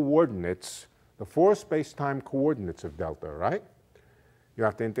 coordinates, the 4 space-time coordinates of delta, right? You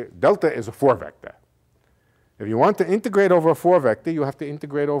have to delta is a 4 vector. If you want to integrate over a 4 vector, you have to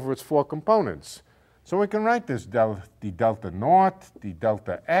integrate over its 4 components. So we can write this d delta naught, d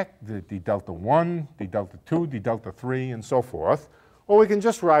delta x, d delta 1, d delta 2, d delta 3, and so forth. Or we can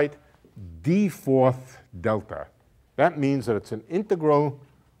just write d fourth delta. That means that it's an integral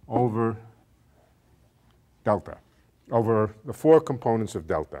over delta, over the 4 components of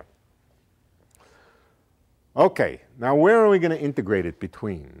delta. Okay, now where are we going to integrate it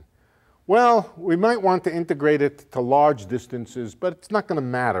between? Well, we might want to integrate it to large distances, but it's not going to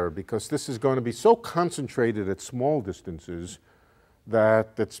matter because this is going to be so concentrated at small distances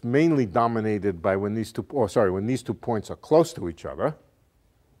that it's mainly dominated by when these two points are close to each other.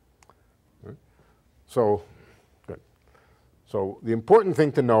 So, good. So the important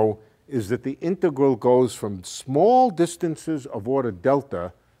thing to know is that the integral goes from small distances of order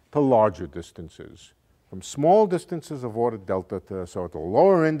delta to larger distances. From small distances of order delta to, so at the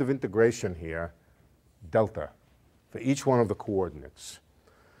lower end of integration here, delta, for each one of the coordinates.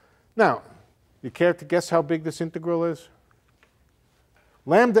 Now, you care to guess how big this integral is?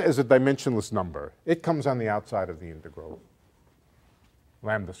 Lambda is a dimensionless number. It comes on the outside of the integral.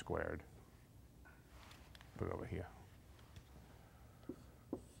 Lambda squared. Put it over here.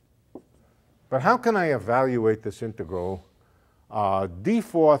 But how can I evaluate this integral? D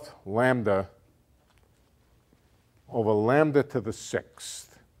fourth lambda over lambda to the 6th.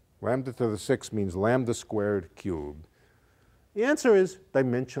 Lambda to the 6th means lambda squared cubed. The answer is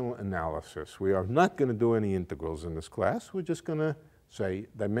dimensional analysis. We are not going to do any integrals in this class. We're just going to say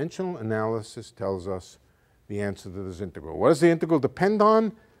dimensional analysis tells us the answer to this integral. What does the integral depend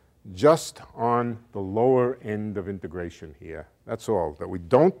on? Just on the lower end of integration here. That's all. That we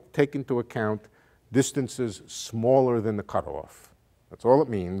don't take into account distances smaller than the cutoff. That's all it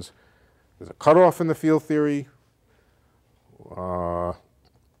means. There's a cutoff in the field theory.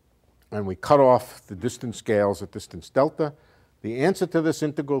 And we cut off the distance scales at distance delta. The answer to this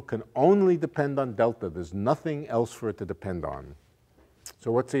integral can only depend on delta. There's nothing else for it to depend on.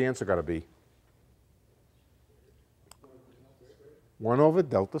 So what's the answer got to be? 1 over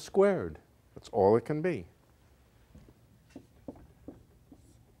delta squared. That's all it can be.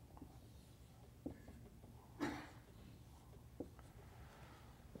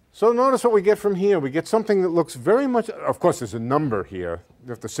 So notice what we get from here. We get something that looks very much, of course there's a number here. You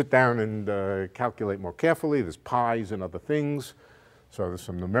have to sit down and calculate more carefully. There's pi's and other things. So there's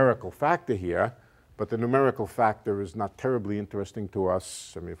some numerical factor here. But the numerical factor is not terribly interesting to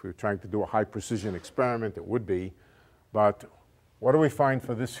us. I mean, if we were trying to do a high precision experiment, it would be. But what do we find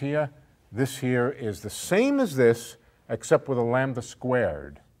for this here? This here is the same as this, except with a lambda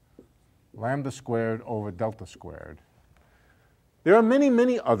squared. Lambda squared over delta squared. There are many,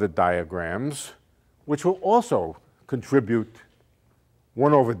 many other diagrams which will also contribute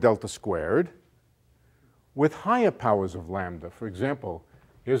 1 over delta squared with higher powers of lambda. For example,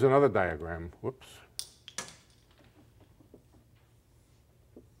 here's another diagram. Whoops.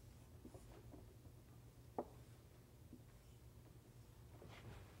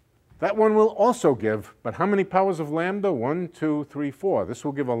 That one will also give, but how many powers of lambda? 1, 2, 3, 4. This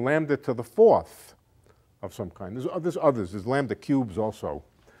will give a lambda to the 4th of some kind. There's others. There's lambda cubes also.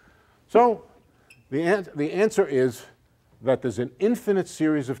 So the answer is that there's an infinite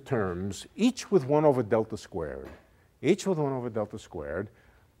series of terms, each with 1 over delta squared. Each with 1 over delta squared,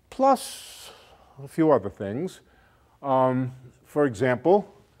 plus a few other things. For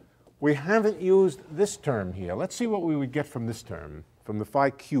example, we haven't used this term here. Let's see what we would get from this term, from the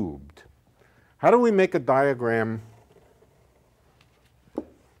phi cubed. How do we make a diagram?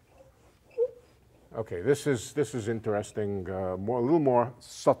 Okay, this is interesting, a little more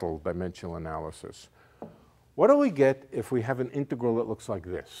subtle dimensional analysis. What do we get if we have an integral that looks like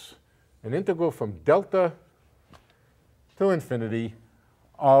this? An integral from delta to infinity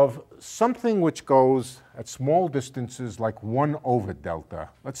of something which goes at small distances like 1 over delta.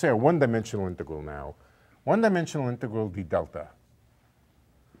 Let's say a one-dimensional integral now. One-dimensional integral d delta.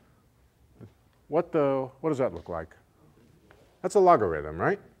 What does that look like? That's a logarithm,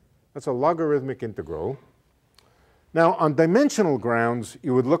 right? That's a logarithmic integral. Now, on dimensional grounds,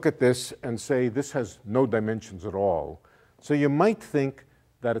 you would look at this and say this has no dimensions at all. So you might think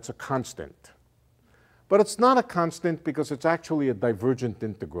that it's a constant. But it's not a constant because it's actually a divergent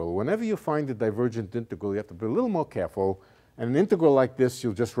integral. Whenever you find a divergent integral, you have to be a little more careful. And an integral like this,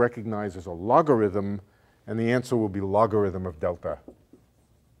 you'll just recognize as a logarithm, and the answer will be logarithm of delta.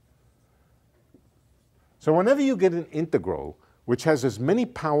 So whenever you get an integral which has as many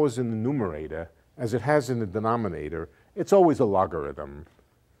powers in the numerator as it has in the denominator, it's always a logarithm.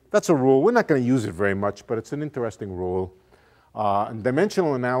 That's a rule. We're not going to use it very much, but it's an interesting rule. In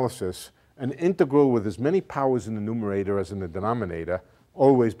dimensional analysis, an integral with as many powers in the numerator as in the denominator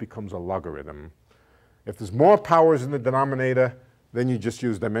always becomes a logarithm. If there's more powers in the denominator, then you just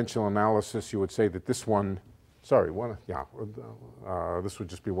use dimensional analysis. You would say that this one, sorry, this would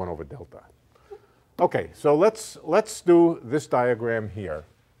just be 1 over delta. Okay, so let's do this diagram here.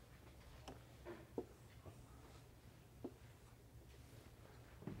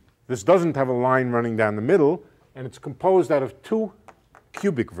 This doesn't have a line running down the middle, and it's composed out of 2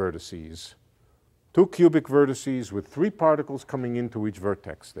 cubic vertices. 2 cubic vertices with 3 particles coming into each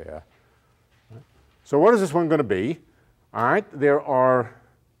vertex there. So what is this one going to be? All right, there are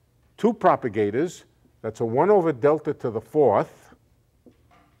 2 propagators. That's a 1 over delta to the 4th.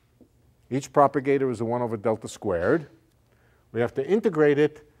 Each propagator is a 1 over delta squared. We have to integrate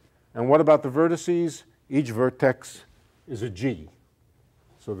it. And what about the vertices? Each vertex is a g.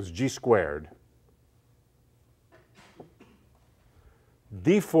 So there's g squared.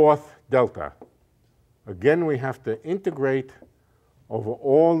 d4th delta. Again, we have to integrate over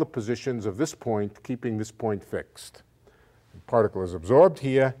all the positions of this point, keeping this point fixed. The particle is absorbed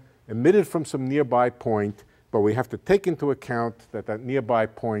here, emitted from some nearby point, but we have to take into account that that nearby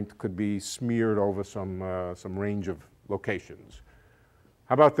point could be smeared over some range of locations.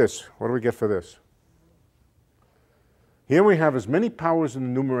 How about this? What do we get for this? Here we have as many powers in the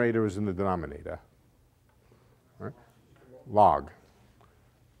numerator as in the denominator. Right? Log.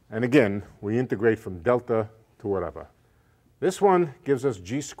 And again, we integrate from delta to whatever. This one gives us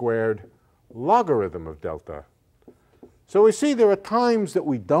g squared logarithm of delta. So we see there are times that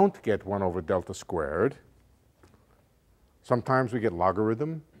we don't get 1 over delta squared. Sometimes we get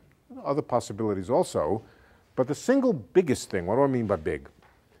logarithm. Other possibilities also. But the single biggest thing, what do I mean by big?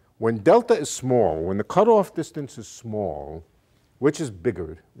 When delta is small, when the cutoff distance is small, which is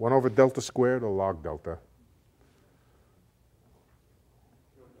bigger, 1 over delta squared or log delta?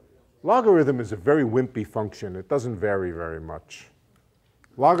 Logarithm is a very wimpy function. It doesn't vary very much.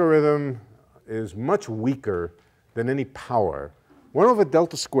 Logarithm is much weaker than any power. 1 over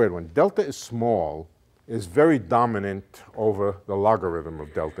delta squared, when delta is small, is very dominant over the logarithm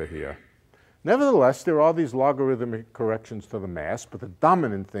of delta here. Nevertheless, there are these logarithmic corrections to the mass, but the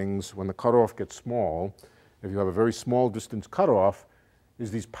dominant things, when the cutoff gets small, if you have a very small distance cutoff,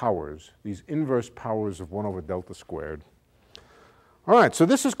 is these powers, these inverse powers of 1 over delta squared. All right, so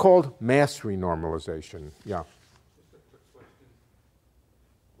this is called mass renormalization. Yeah. Just a quick question.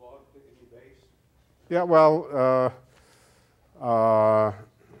 Log pick a new base? Yeah, well,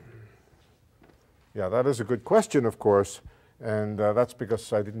 yeah, that is a good question, of course. And that's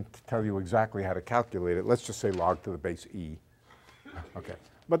because I didn't tell you exactly how to calculate it. Let's just say log to the base e. Okay.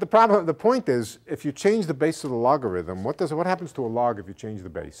 But the point is, if you change the base of the logarithm, what happens to a log if you change the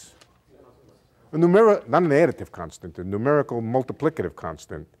base? Not an additive constant, a numerical multiplicative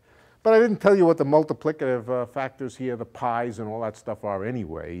constant. But I didn't tell you what the multiplicative factors here, the pi's and all that stuff are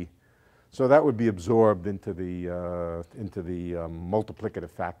anyway. So that would be absorbed into the multiplicative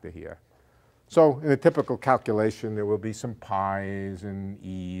factor here. So in a typical calculation, there will be some pi's and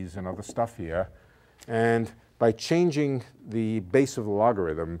e's and other stuff here. And by changing the base of the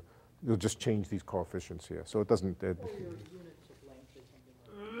logarithm, you'll just change these coefficients here. So it doesn't...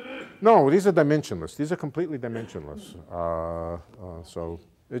 No, these are dimensionless. These are completely dimensionless. So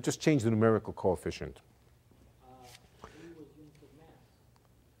it just changed the numerical coefficient.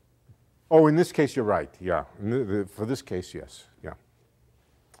 Oh, in this case, you're right. Yeah. For this case, yes. Yeah.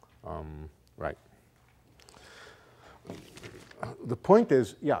 Right. The point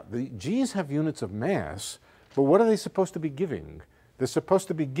is, yeah, the G's have units of mass, but what are they supposed to be giving? They're supposed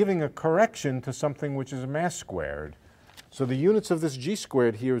to be giving a correction to something which is a mass squared. So the units of this G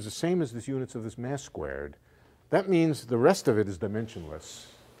squared here is the same as the units of this mass squared. That means the rest of it is dimensionless.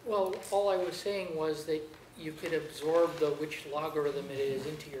 Well, all I was saying was that you could absorb which logarithm it is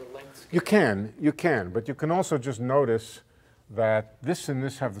into your length scale. You can, but you can also just notice that this and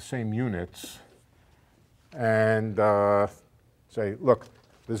this have the same units, and say, look,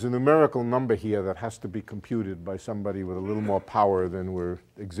 there's a numerical number here that has to be computed by somebody with a little more power than we're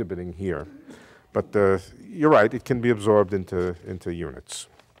exhibiting here. But you're right, it can be absorbed into units.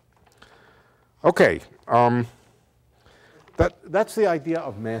 Okay, that's the idea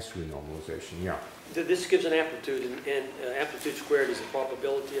of mass renormalization, yeah. This gives an amplitude, and amplitude squared is the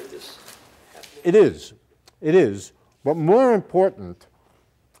probability of this happening? It is. But more important,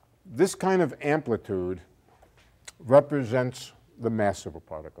 this kind of amplitude represents the mass of a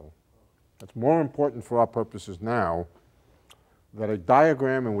particle. It's more important for our purposes now that a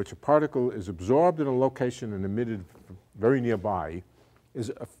diagram in which a particle is absorbed in a location and emitted very nearby is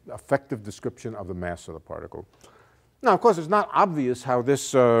an effective description of the mass of the particle. Now, of course, it's not obvious how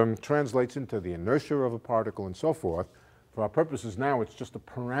this translates into the inertia of a particle and so forth. For our purposes now, it's just a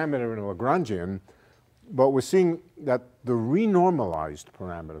parameter in a Lagrangian, but we're seeing that the renormalized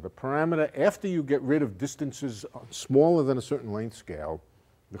parameter, the parameter after you get rid of distances smaller than a certain length scale,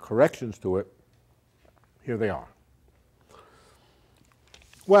 the corrections to it, here they are.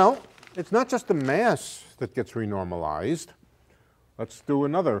 Well, it's not just the mass that gets renormalized. Let's do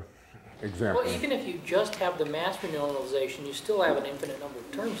another example. Well, even if you just have the mass renormalization, you still have an infinite number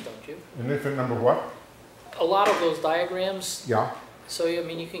of terms, don't you? An infinite number of what? A lot of those diagrams. Yeah. So, I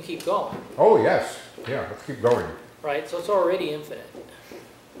mean, you can keep going, Oh, yes. Yeah, let's keep going. right? So it's already infinite.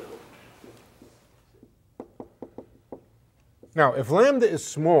 Now, if lambda is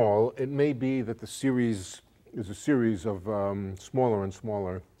small, it may be that the series is a series of smaller and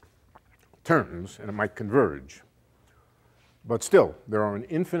smaller terms, and it might converge. But still, there are an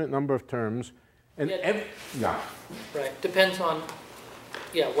infinite number of terms, and Yeah. yeah, Right, depends on,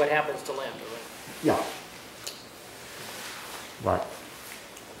 yeah, what happens to lambda, right? yeah, right.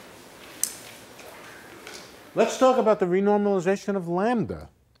 Let's talk about the renormalization of lambda.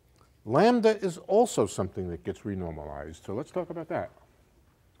 Lambda is also something that gets renormalized, so let's talk about that.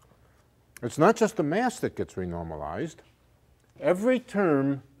 It's not just the mass that gets renormalized. Every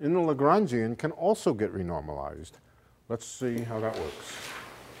term in the Lagrangian can also get renormalized. Let's see how that works.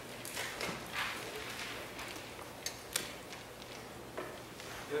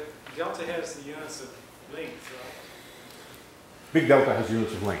 The delta has the units of length, right? Big delta has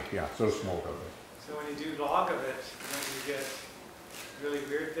units of length, yeah, so does small delta. So when you do log of it, then you get really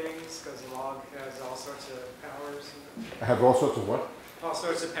weird things because log has all sorts of powers. I have all sorts of what? All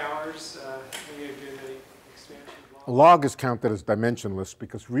sorts of powers when you do the expansion of log. A log is counted as dimensionless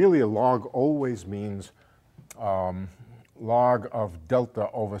because really a log always means log of delta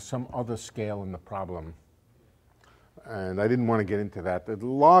over some other scale in the problem. And I didn't want to get into that. The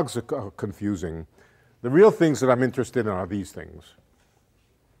logs are confusing. The real things that I'm interested in are these things.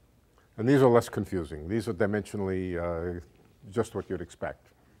 And these are less confusing. These are dimensionally just what you'd expect.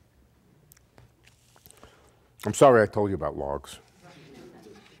 I'm sorry I told you about logs.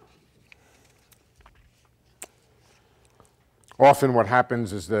 Often what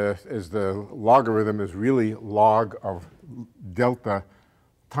happens is the logarithm is really log of delta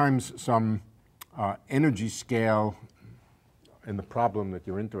times some energy scale in the problem that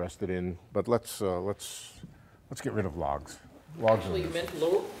you're interested in. But let's get rid of logs. Logs Actually, are you nice.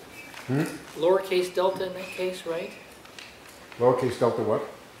 meant lowercase delta in that case, right? Lowercase delta what?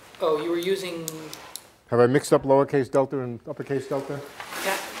 Oh, you were using, Have I mixed up lowercase delta and uppercase delta?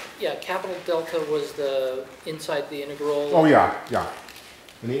 yeah, capital delta was the inside the integral. Oh, yeah, yeah.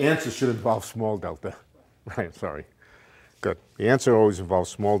 And the answer should involve small delta. Right, sorry. Good. The answer always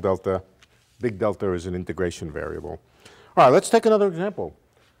involves small delta. Big delta is an integration variable. All right, let's take another example.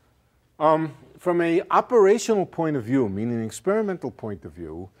 From an operational point of view, meaning an experimental point of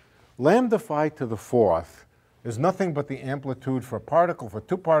view, lambda phi to the fourth is nothing but the amplitude for a particle, for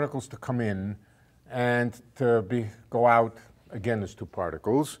two particles to come in and to go out again as two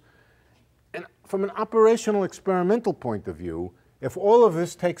particles. And from an operational experimental point of view, if all of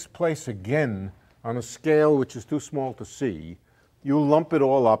this takes place again on a scale which is too small to see, you lump it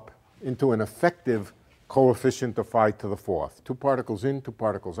all up into an effective coefficient of phi to the fourth. Two particles in, two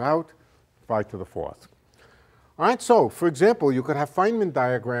particles out, phi to the fourth. All right, so for example, you could have Feynman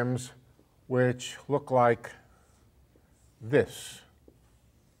diagrams which look like this.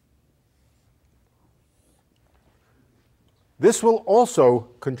 This will also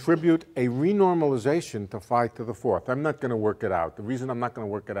contribute a renormalization to phi to the fourth. I'm not going to work it out. The reason I'm not going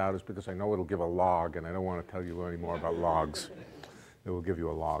to work it out is because I know it'll give a log, and I don't want to tell you any more about logs. It will give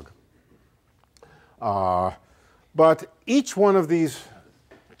you a log. But each one of these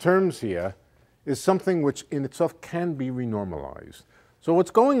terms here is something which in itself can be renormalized. So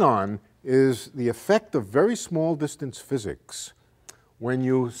what's going on is the effect of very small distance physics. When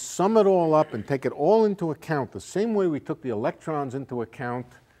you sum it all up and take it all into account, the same way we took the electrons into account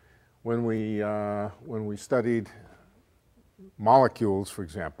when we studied molecules, for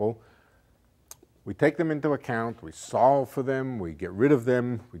example, we take them into account, we solve for them, we get rid of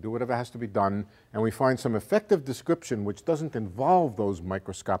them, we do whatever has to be done, and we find some effective description which doesn't involve those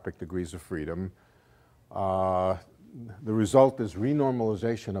microscopic degrees of freedom. The result is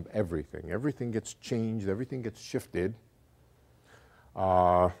renormalization of everything. Everything gets changed, everything gets shifted.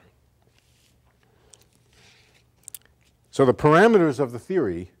 So the parameters of the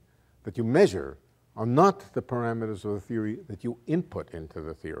theory that you measure are not the parameters of the theory that you input into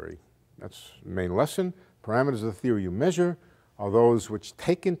the theory. That's the main lesson. Parameters of the theory you measure are those which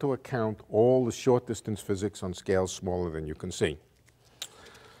take into account all the short distance physics on scales smaller than you can see.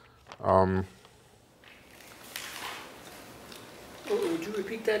 Would you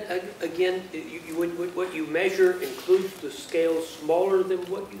repeat that again? What you measure includes the scale smaller than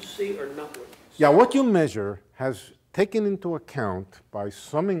what you see or not what you see? Yeah, what you measure has taken into account by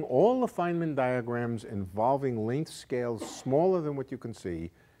summing all the Feynman diagrams involving length scales smaller than what you can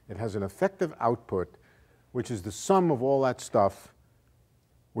see. It has an effective output, which is the sum of all that stuff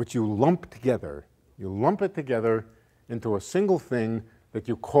which you lump together. You lump it together into a single thing that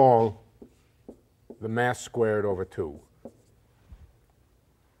you call the mass squared over 2.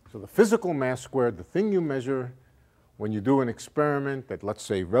 So the physical mass squared, the thing you measure when you do an experiment at, let's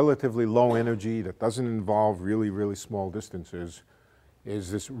say, relatively low energy that doesn't involve really, really small distances,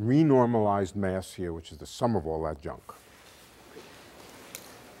 is this renormalized mass here, which is the sum of all that junk.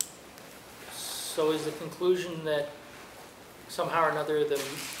 So is the conclusion that somehow or another the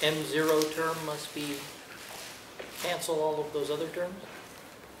M0 term must be cancel all of those other terms?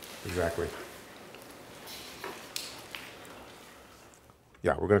 Exactly.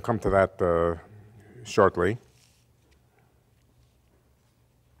 Yeah, we're going to come to that shortly.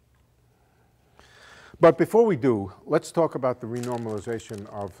 But before we do, let's talk about the renormalization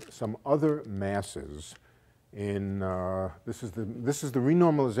of some other masses. This is the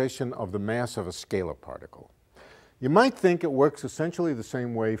renormalization of the mass of a scalar particle. You might think it works essentially the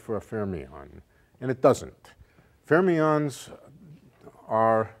same way for a fermion, and it doesn't. Fermions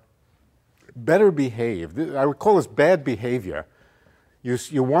are better behaved. I would call this bad behavior.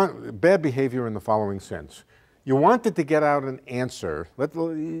 You want bad behavior in the following sense. You wanted to get out an answer.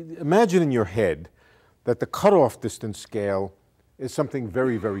 Imagine in your head that the cutoff distance scale is something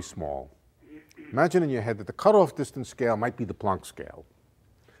very, very small. Imagine in your head that the cutoff distance scale might be the Planck scale.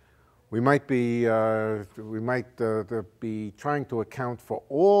 We might be trying to account for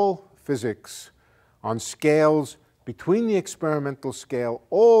all physics on scales between the experimental scale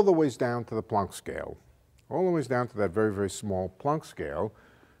all the ways down to the Planck scale, all the ways down to that very, very small Planck scale.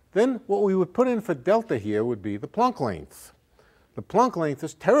 Then what we would put in for delta here would be the Planck length. The Planck length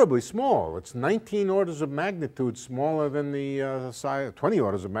is terribly small. It's 19 orders of magnitude smaller than the size, 20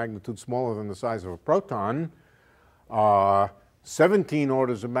 orders of magnitude smaller than the size of a proton, 17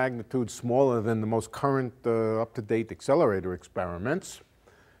 orders of magnitude smaller than the most current up-to-date accelerator experiments,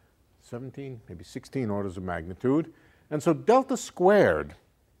 17, maybe 16 orders of magnitude. And so delta squared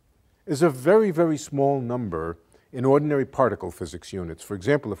is a very, very small number in ordinary particle physics units. For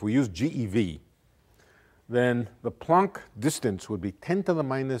example, if we use GeV, then the Planck distance would be 10 to the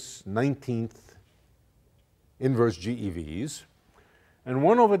minus 19th inverse GeVs. And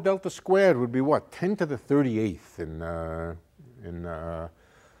 1 over delta squared would be what? 10 to the 38th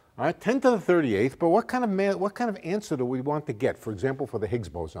 10 to the 38th, but what kind of answer do we want to get, for example, for the Higgs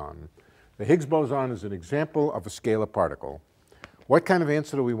boson? The Higgs boson is an example of a scalar particle. What kind of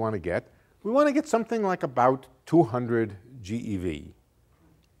answer do we want to get? We want to get something like about 200 GeV.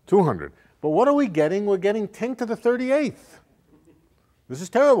 200. But what are we getting? We're getting 10 to the 38th. This is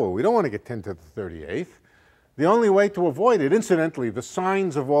terrible. We don't want to get 10 to the 38th. The only way to avoid it, incidentally, the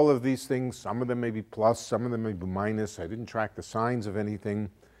signs of all of these things, some of them may be plus, some of them may be minus. I didn't track the signs of anything.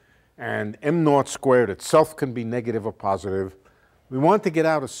 And m naught squared itself can be negative or positive. We want to get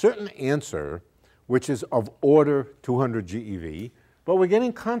out a certain answer which is of order 200 GeV, but we're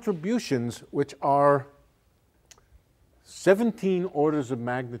getting contributions which are 17 orders of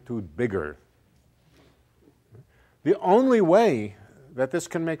magnitude bigger. The only way that this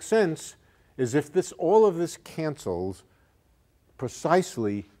can make sense is if all of this cancels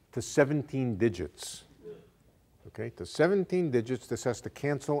precisely to 17 digits. Okay, to 17 digits, this has to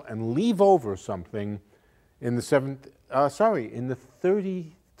cancel and leave over something in the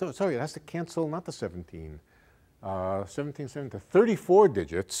 30, sorry, it has to cancel, not the 17, 17, 17, to 34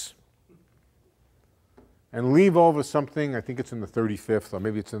 digits, and leave over something, I think it's in the 35th, or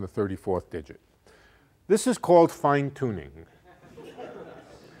maybe it's in the 34th digit. This is called fine-tuning.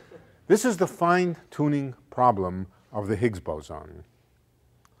 This is the fine-tuning problem of the Higgs boson.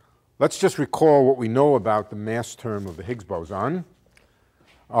 Let's just recall what we know about the mass term of the Higgs boson,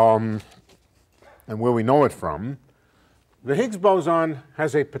 and where we know it from. The Higgs boson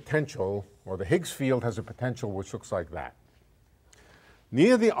has a potential, or the Higgs field has a potential which looks like that.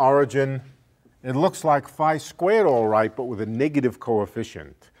 Near the origin, it looks like phi squared all right, but with a negative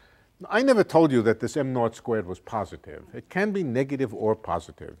coefficient. I never told you that this m naught squared was positive. It can be negative or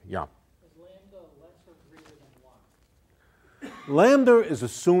positive. Yeah? Is lambda less or greater than 1? lambda is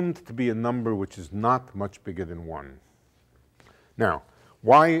assumed to be a number which is not much bigger than 1. Now,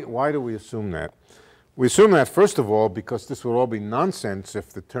 why do we assume that? We assume that, first of all, because this would all be nonsense if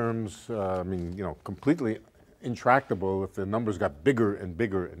the terms, completely intractable if the numbers got bigger and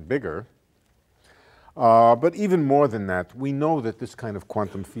bigger and bigger. But even more than that, we know that this kind of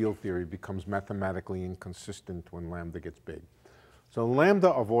quantum field theory becomes mathematically inconsistent when lambda gets big. So lambda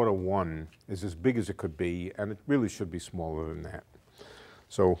of order 1 is as big as it could be, and it really should be smaller than that.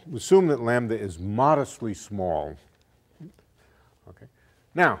 So we assume that lambda is modestly small. Okay.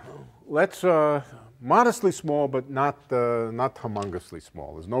 Now, let's modestly small, but not humongously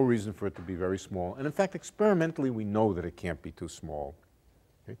small. There's no reason for it to be very small. And in fact, experimentally, we know that it can't be too small.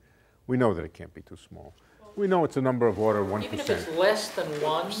 Okay? We know that it can't be too small. We know it's a number of order 1%. Even if it's less than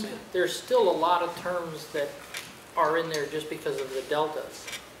 1, there's still a lot of terms that are in there just because of the deltas.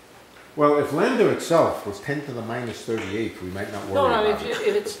 Well, if lambda itself was 10 to the minus 38, we might not worry No, about if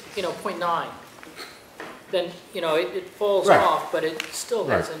it. it's 0.9, then it falls Right. off, but it still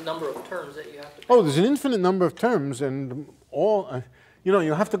has Right. a number of terms that you have to. Oh, there's an infinite number of terms, and all,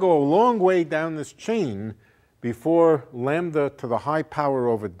 you have to go a long way down this chain before lambda to the high power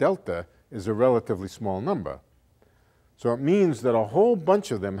over delta is a relatively small number. So it means that a whole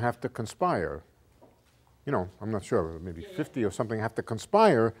bunch of them have to conspire. I'm not sure, maybe 50 or something have to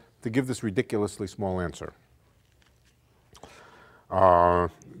conspire to give this ridiculously small answer.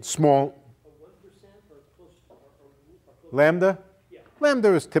 Small. Lambda?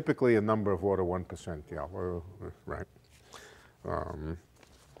 Lambda is typically a number of order 1%, yeah, right.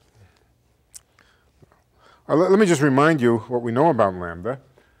 Let me just remind you what we know about lambda.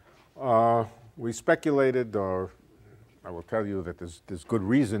 We speculated, or I will tell you that there's good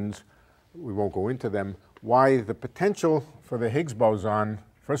reasons, we won't go into them, why the potential for the Higgs boson,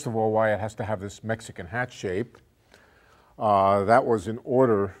 first of all, why it has to have this Mexican hat shape. That was in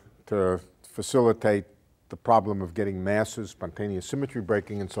order to facilitate the problem of getting masses, spontaneous symmetry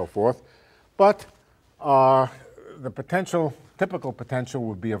breaking, and so forth. But the potential, typical potential,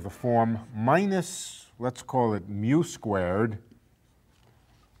 would be of the form minus, let's call it mu squared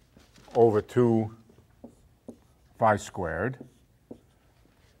over 2 phi squared.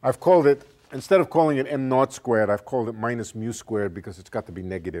 I've called it, instead of calling it m naught squared, I've called it minus mu squared because it's got to be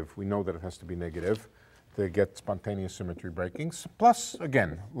negative. We know that it has to be negative to get spontaneous symmetry breakings. Plus,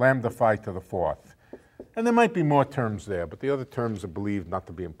 again, lambda phi to the 4th. And there might be more terms there, but the other terms are believed not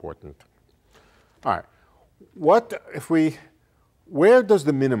to be important. All right. Where does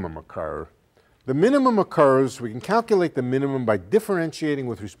the minimum occur? The minimum occurs, we can calculate the minimum by differentiating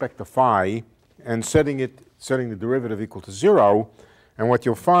with respect to phi and setting the derivative equal to 0. And what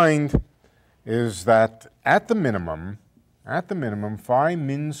you'll find is that at the minimum, phi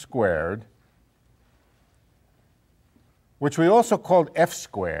min squared, which we also called f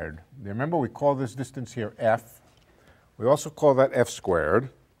squared. Remember, we call this distance here f. We also call that f squared.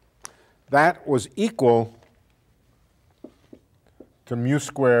 That was equal to mu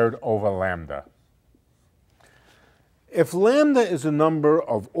squared over lambda. If lambda is a number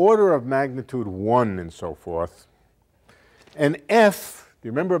of order of magnitude 1 and so forth, and f, do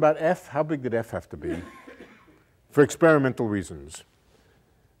you remember about f? How big did f have to be? For experimental reasons.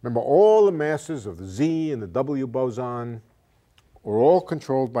 Remember, all the masses of the Z and the W boson were all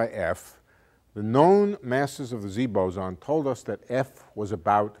controlled by f. The known masses of the Z boson told us that f was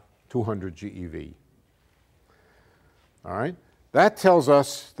about 200 GeV. All right? That tells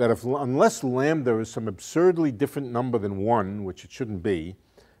us that unless lambda is some absurdly different number than 1, which it shouldn't be,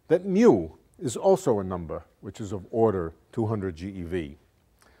 that mu is also a number which is of order 200 GeV.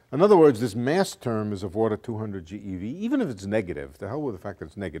 In other words, this mass term is of order 200 GeV, even if it's negative. The hell with the fact that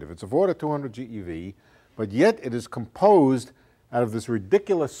it's negative. It's of order 200 GeV, but yet it is composed out of this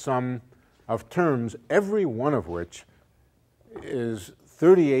ridiculous sum of terms, every one of which is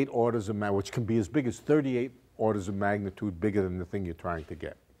 38 orders of magnitude, which can be as big as 38 orders of magnitude bigger than the thing you're trying to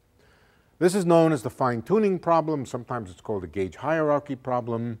get. This is known as the fine-tuning problem. Sometimes it's called the gauge hierarchy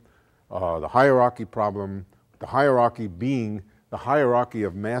problem, the hierarchy problem, the hierarchy being the hierarchy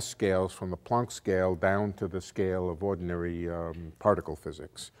of mass scales from the Planck scale down to the scale of ordinary particle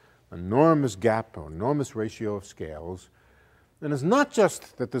physics. Enormous gap, or enormous ratio of scales. And it's not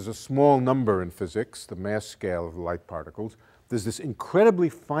just that there's a small number in physics, the mass scale of the light particles. There's this incredibly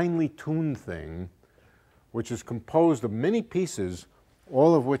finely tuned thing which is composed of many pieces,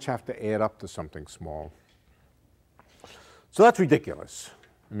 all of which have to add up to something small. So that's ridiculous.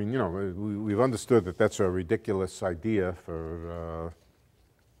 I mean, we've understood that that's a ridiculous idea for,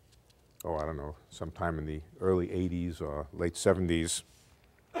 I don't know, sometime in the early 80s or late 70s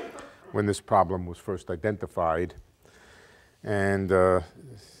when this problem was first identified. And the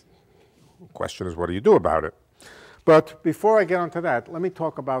question is, what do you do about it? But before I get onto that, let me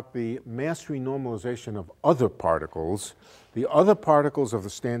talk about the mass renormalization of other particles, the other particles of the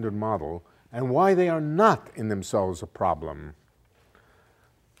standard model, and why they are not in themselves a problem.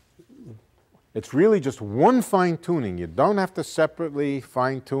 It's really just one fine-tuning. You don't have to separately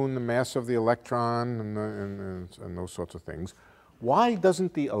fine-tune the mass of the electron and those sorts of things. Why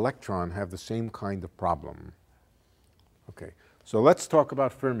doesn't the electron have the same kind of problem? Okay, so let's talk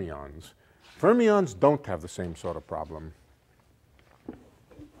about fermions. Fermions don't have the same sort of problem.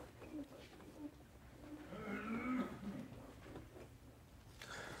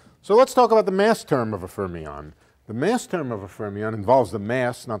 So let's talk about the mass term of a fermion. The mass term of a fermion involves the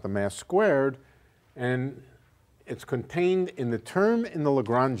mass, not the mass squared, and it's contained in the term in the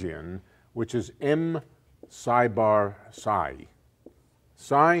Lagrangian, which is m psi bar psi.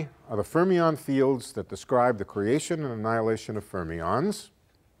 Psi are the fermion fields that describe the creation and annihilation of fermions.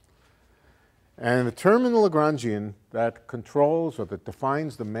 And the term in the Lagrangian that controls or that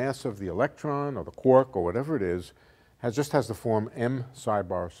defines the mass of the electron or the quark or whatever it is just has the form m psi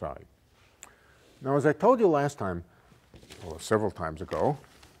bar psi. Now, as I told you last time, or several times ago,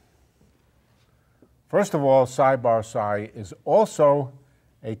 first of all, psi bar psi is also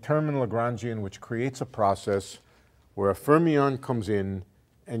a term in Lagrangian which creates a process where a fermion comes in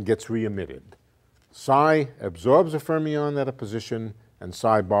and gets re-emitted. Psi absorbs a fermion at a position, and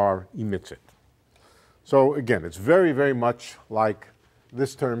psi bar emits it. So again, it's very, very much like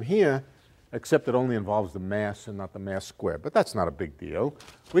this term here, except it only involves the mass and not the mass squared. But that's not a big deal.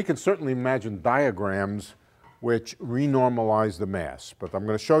 We can certainly imagine diagrams which renormalize the mass. But I'm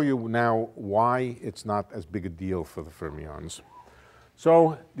going to show you now why it's not as big a deal for the fermions.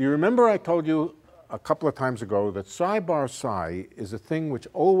 So do you remember I told you a couple of times ago that psi bar psi is a thing which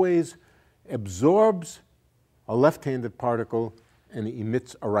always absorbs a left-handed particle and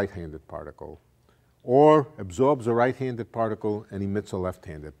emits a right-handed particle, or absorbs a right-handed particle and emits a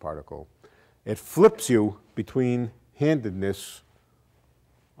left-handed particle. It flips you between handedness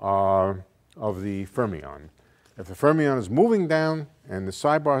of the fermion. If the fermion is moving down and the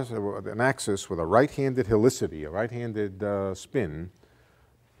psi bar is an axis with a right-handed helicity, a right-handed spin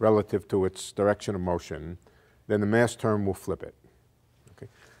relative to its direction of motion, then the mass term will flip it. Okay?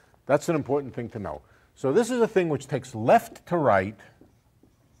 That's an important thing to know. So this is a thing which takes left to right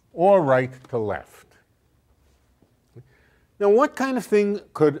or right to left. Now, what kind of thing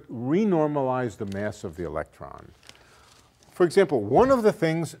could renormalize the mass of the electron? For example, one of the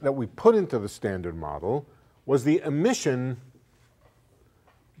things that we put into the standard model was the emission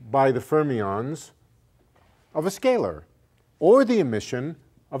by the fermions of a scalar, or the emission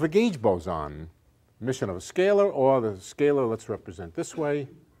of a gauge boson. Emission of a scalar, or the scalar, let's represent this way.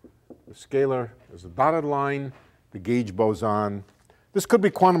 The scalar is a dotted line, the gauge boson. This could be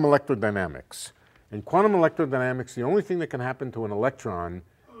quantum electrodynamics. In quantum electrodynamics, the only thing that can happen to an electron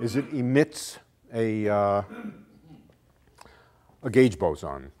is it emits a gauge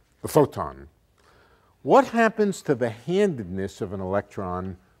boson, the photon. What happens to the handedness of an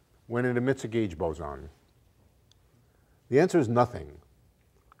electron when it emits a gauge boson? The answer is nothing.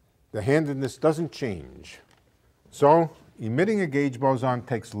 The handedness doesn't change. So emitting a gauge boson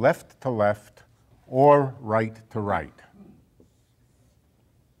takes left to left or right to right.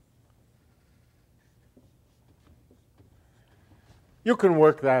 You can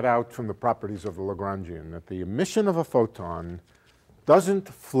work that out from the properties of the Lagrangian, that the emission of a photon doesn't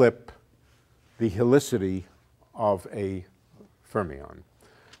flip the helicity of a fermion.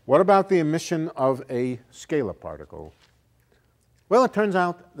 What about the emission of a scalar particle? Well, it turns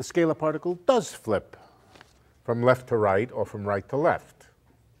out the scalar particle does flip from left to right or from right to left.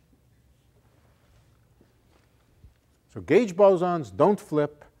 So gauge bosons don't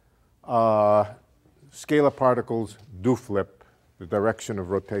flip. Scalar particles do flip the direction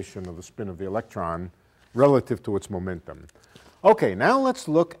of rotation of the spin of the electron relative to its momentum. Okay, now let's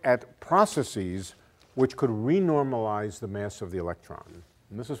look at processes which could renormalize the mass of the electron.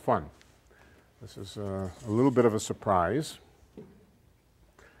 And this is fun. This is a little bit of a surprise.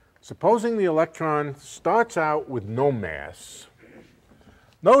 Supposing the electron starts out with no mass.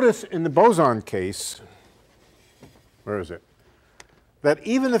 Notice in the boson case, where is it? That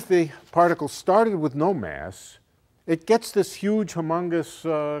even if the particle started with no mass, it gets this huge,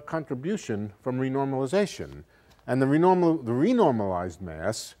 humongous contribution from renormalization. And the renormalized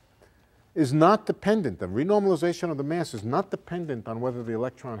mass is not dependent. The renormalization of the mass is not dependent on whether the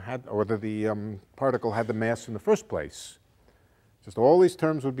electron had, or whether the particle had the mass in the first place. Just all these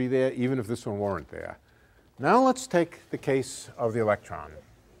terms would be there, even if this one weren't there. Now let's take the case of the electron.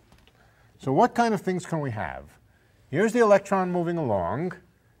 So what kind of things can we have? Here's the electron moving along.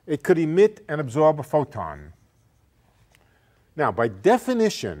 It could emit and absorb a photon. Now, by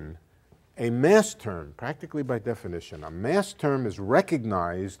definition, a mass term, practically by definition, a mass term is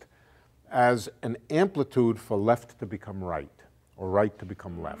recognized as an amplitude for left to become right, or right to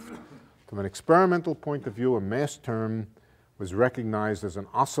become left. From an experimental point of view, a mass term was recognized as an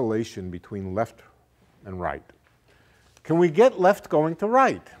oscillation between left and right. Can we get left going to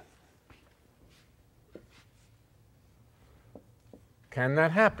right? Can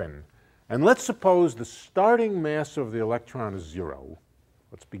that happen? And let's suppose the starting mass of the electron is 0.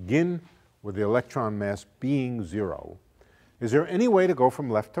 Let's begin with the electron mass being 0. Is there any way to go from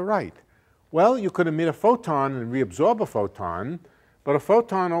left to right? Well, you could emit a photon and reabsorb a photon, but a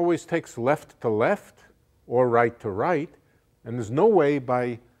photon always takes left to left or right to right, and there's no way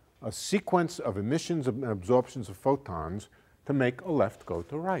by a sequence of emissions and absorptions of photons to make a left go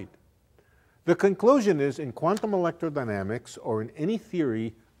to right. The conclusion is, in quantum electrodynamics or in any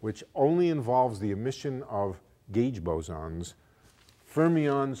theory which only involves the emission of gauge bosons,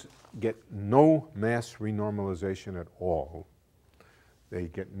 fermions get no mass renormalization at all. They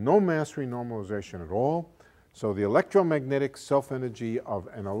get no mass renormalization at all. So the electromagnetic self-energy of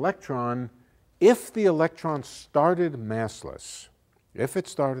an electron, if the electron started massless,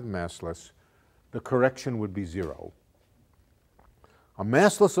 the correction would be 0. A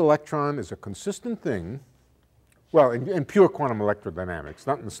massless electron is a consistent thing, well, in pure quantum electrodynamics,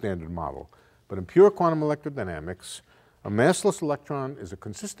 not in the standard model, but in pure quantum electrodynamics, a massless electron is a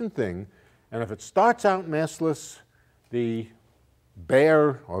consistent thing, and if it starts out massless, the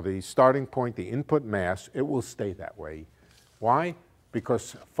bare, or the starting point, the input mass, it will stay that way. Why?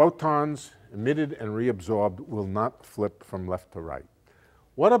 Because photons emitted and reabsorbed will not flip from left to right.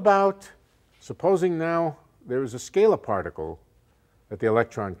 What about, supposing now there is a scalar particle that the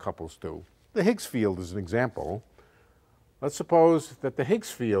electron couples to? The Higgs field is an example. Let's suppose that the Higgs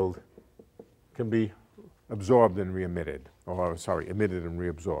field can be absorbed and re-emitted, or sorry, emitted and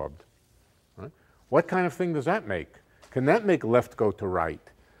reabsorbed. Right? What kind of thing does that make? Can that make left go to right?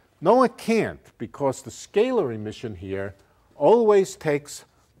 No, it can't, because the scalar emission here always takes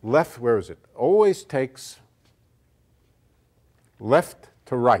left, where is it? Always takes left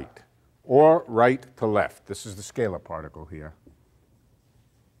to right, or right to left. This is the scalar particle here.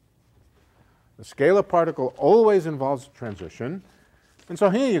 The scalar particle always involves transition. And so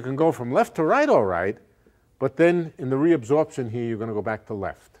here you can go from left to right, all right, but then in the reabsorption here, you're going to go back to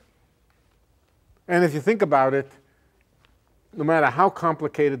left. And if you think about it, no matter how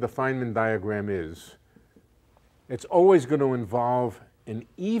complicated the Feynman diagram is, it's always going to involve an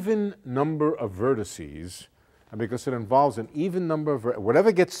even number of vertices, and because it involves an even number of,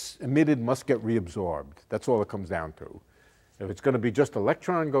 whatever gets emitted must get reabsorbed. That's all it comes down to. If it's going to be just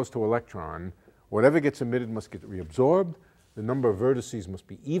electron goes to electron, whatever gets emitted must get reabsorbed, the number of vertices must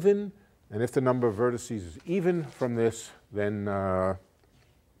be even, and if the number of vertices is even from this, then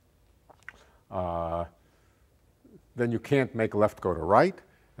you can't make left go to right.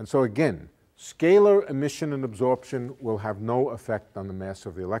 And so again, scalar emission and absorption will have no effect on the mass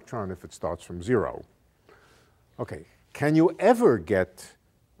of the electron if it starts from 0. Okay, can you ever get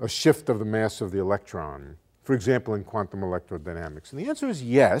a shift of the mass of the electron, for example, in quantum electrodynamics? And the answer is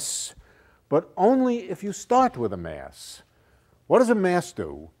yes, but only if you start with a mass. What does a mass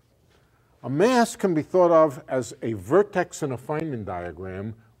do? A mass can be thought of as a vertex in a Feynman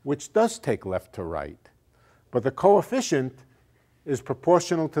diagram, which does take left to right. But the coefficient is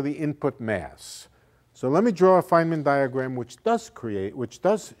proportional to the input mass. So let me draw a Feynman diagram which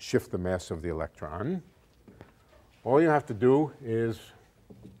does shift the mass of the electron. All you have to do is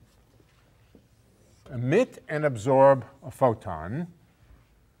emit and absorb a photon.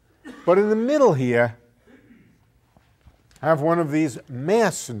 But in the middle here, have one of these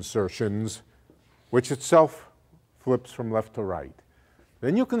mass insertions, which itself flips from left to right.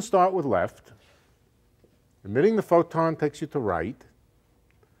 Then you can start with left. Emitting the photon takes you to right,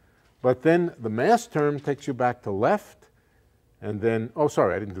 but then the mass term takes you back to left, and then, oh,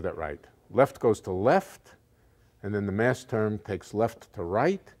 sorry, I didn't do that right. Left goes to left, and then the mass term takes left to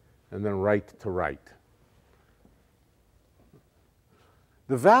right, and then right to right.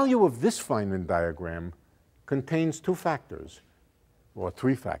 The value of this Feynman diagram contains two factors, or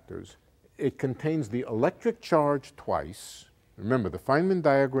three factors. It contains the electric charge twice. Remember, the Feynman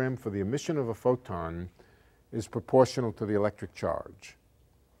diagram for the emission of a photon is proportional to the electric charge.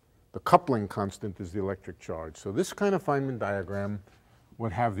 The coupling constant is the electric charge. So this kind of Feynman diagram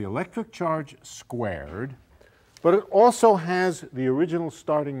would have the electric charge squared, but it also has the original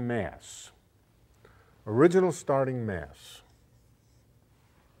starting mass. Original starting mass.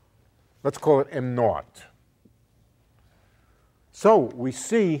 Let's call it m naught. So we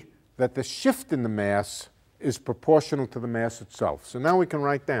see that the shift in the mass is proportional to the mass itself. So now we can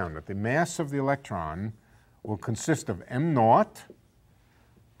write down that the mass of the electron will consist of m naught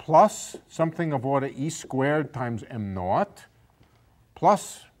plus something of order e squared times m naught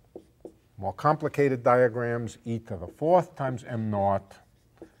plus, more complicated diagrams, e to the fourth times m naught,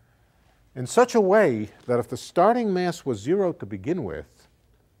 in such a way that if the starting mass was 0 to begin with,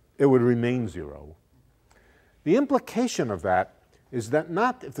 it would remain 0. The implication of that is that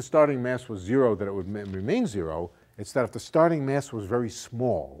not if the starting mass was 0 that it would remain 0, it's that if the starting mass was very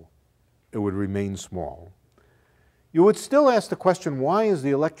small, it would remain small. You would still ask the question, why is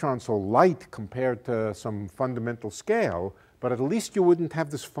the electron so light compared to some fundamental scale? But at least you wouldn't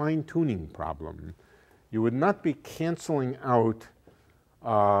have this fine-tuning problem. You would not be canceling out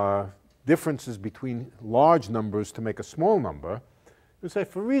differences between large numbers to make a small number. You say,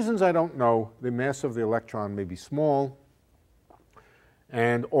 for reasons I don't know, the mass of the electron may be small,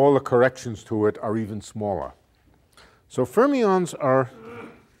 and all the corrections to it are even smaller. So fermions are,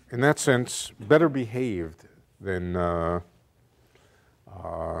 in that sense, better behaved than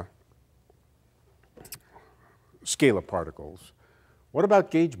scalar particles. What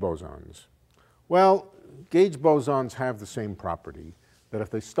about gauge bosons? Well, gauge bosons have the same property, that if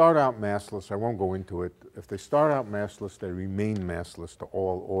they start out massless, I won't go into it, if they start out massless, they remain massless to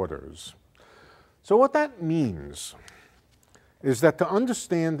all orders. So what that means is that to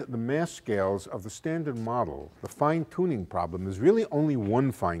understand the mass scales of the standard model, the fine-tuning problem is really only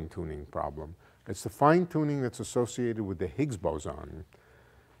one fine-tuning problem. It's the fine-tuning that's associated with the Higgs boson.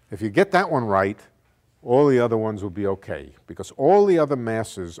 If you get that one right, all the other ones will be okay, because all the other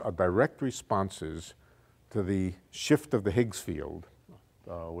masses are direct responses to the shift of the Higgs field.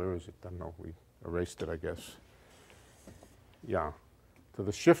 Where is it? I don't know. We erased it, I guess. Yeah, to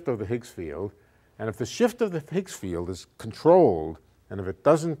the shift of the Higgs field. And if the shift of the Higgs field is controlled, and if it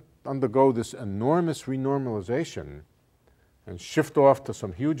doesn't undergo this enormous renormalization and shift off to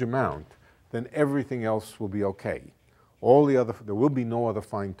some huge amount, then everything else will be okay. There will be no other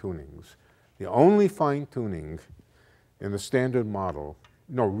fine-tunings. The only fine-tuning in the standard model,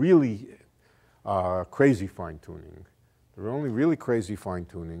 no, really crazy fine-tuning, the only really crazy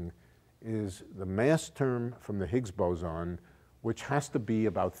fine-tuning is the mass term from the Higgs boson, which has to be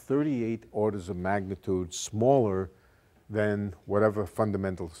about 38 orders of magnitude smaller than whatever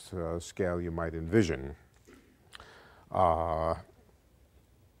fundamental scale you might envision.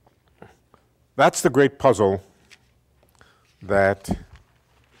 That's the great puzzle that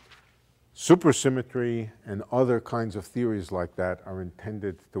supersymmetry and other kinds of theories like that are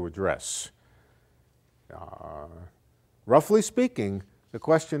intended to address. Roughly speaking, the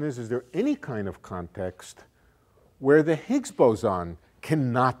question is there any kind of context where the Higgs boson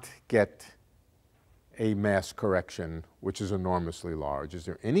cannot get a mass correction which is enormously large? Is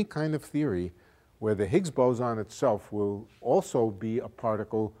there any kind of theory where the Higgs boson itself will also be a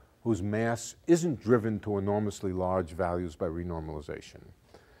particle whose mass isn't driven to enormously large values by renormalization?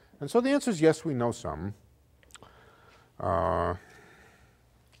 And so the answer is yes, we know some.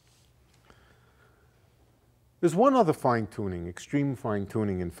 There's one other fine-tuning, extreme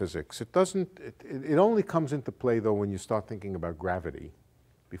fine-tuning in physics. It only comes into play, though, when you start thinking about gravity.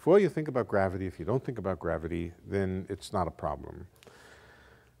 Before you think about gravity, if you don't think about gravity, then it's not a problem.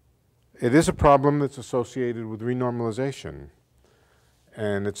 It is a problem that's associated with renormalization.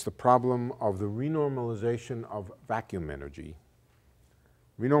 And it's the problem of the renormalization of vacuum energy.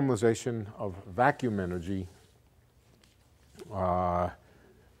 Renormalization of vacuum energy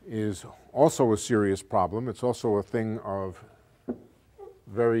is also a serious problem. It's also a thing of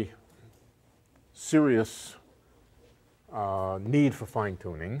very serious need for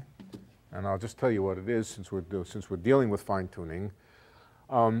fine-tuning. And I'll just tell you what it is since we're dealing with fine-tuning.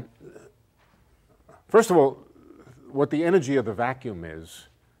 First of all, what the energy of the vacuum is,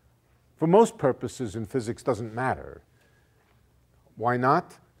 for most purposes in physics, doesn't matter. Why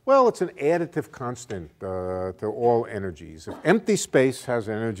not? Well, it's an additive constant to all energies. If empty space has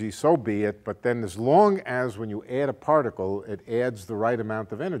energy, so be it, but then as long as when you add a particle, it adds the right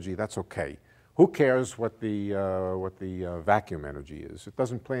amount of energy, that's okay. Who cares what the vacuum energy is? It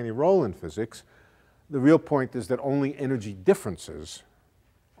doesn't play any role in physics. The real point is that only energy differences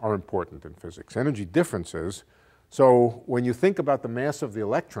are important in physics. Energy differences. So when you think about the mass of the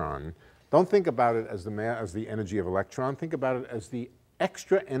electron, don't think about it as the energy of electron. Think about it as the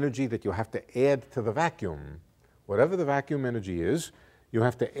extra energy that you have to add to the vacuum. Whatever the vacuum energy is, you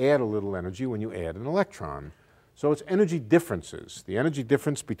have to add a little energy when you add an electron. So it's energy differences, the energy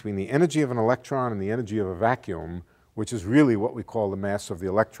difference between the energy of an electron and the energy of a vacuum, which is really what we call the mass of the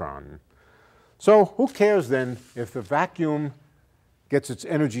electron. So who cares then if the vacuum gets its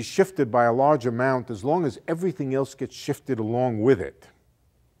energy shifted by a large amount as long as everything else gets shifted along with it.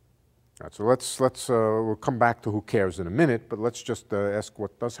 All right, so we'll come back to who cares in a minute, but let's just ask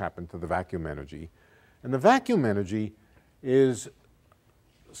what does happen to the vacuum energy. And the vacuum energy is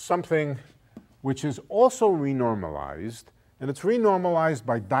something which is also renormalized, and it's renormalized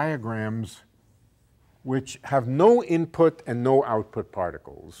by diagrams which have no input and no output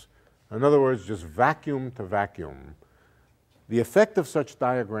particles. In other words, just vacuum to vacuum. The effect of such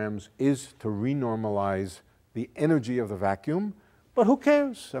diagrams is to renormalize the energy of the vacuum, but who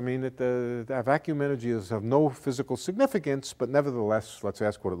cares? I mean, the vacuum energy is of no physical significance, but nevertheless, let's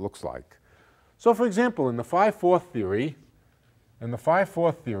ask what it looks like. So for example, in the 5-4 theory,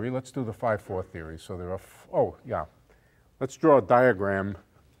 let's do the 5-4 theory. So there are, let's draw a diagram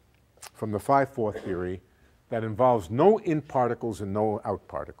from the 5-4 theory that involves no in particles and no out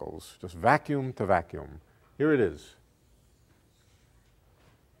particles, just vacuum to vacuum. Here it is.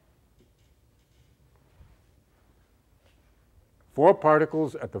 Four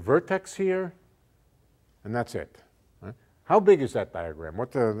particles at the vertex here, and that's it. Right? How big is that diagram?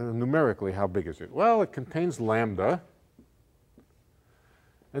 Numerically, how big is it? Well, it contains lambda,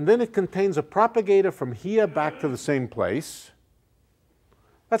 and then it contains a propagator from here back to the same place.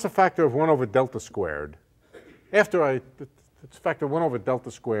 That's a factor of 1 over delta squared. It's a factor of 1 over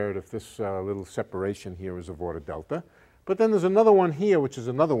delta squared if this little separation here is of order delta. But then there's another one here, which is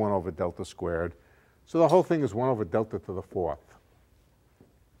another 1 over delta squared. So the whole thing is 1 over delta to the 4th.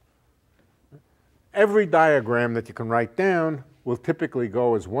 Every diagram that you can write down will typically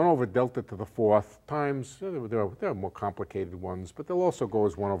go as 1 over delta to the 4th times, there are more complicated ones, but they'll also go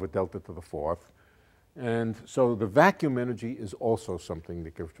as 1 over delta to the 4th. And so the vacuum energy is also something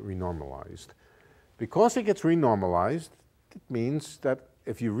that gets renormalized. Because it gets renormalized, it means that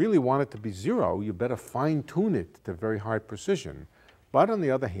if you really want it to be 0, you better fine-tune it to very high precision. But on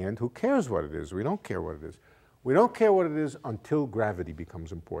the other hand, who cares what it is? We don't care what it is. We don't care what it is until gravity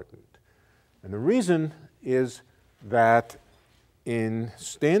becomes important. And the reason is that in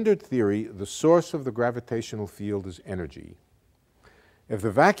standard theory, the source of the gravitational field is energy. If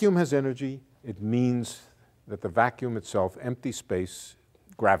the vacuum has energy, it means that the vacuum itself, empty space,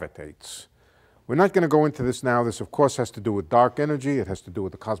 gravitates. We're not going to go into this now. This, of course, has to do with dark energy. It has to do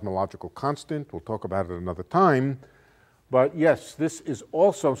with the cosmological constant. We'll talk about it another time. But yes, this is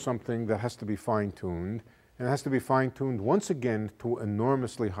also something that has to be fine-tuned, and it has to be fine-tuned once again to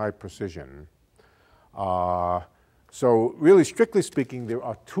enormously high precision. So really, strictly speaking, there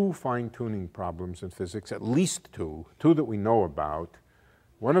are 2 fine-tuning problems in physics, at least 2 that we know about.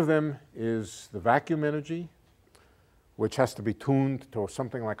 One of them is the vacuum energy, which has to be tuned to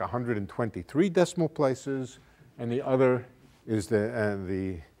something like 123 decimal places, and the other is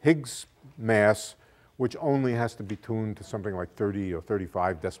the Higgs mass, which only has to be tuned to something like 30 or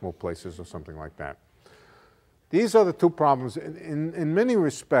 35 decimal places or something like that. These are the 2 problems. In many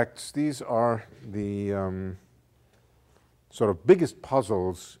respects, these are the sort of biggest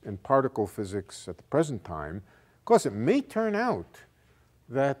puzzles in particle physics at the present time. Of course, it may turn out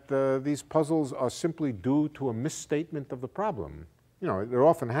that these puzzles are simply due to a misstatement of the problem. You know, it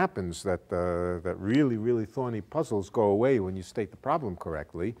often happens that, that really, really thorny puzzles go away when you state the problem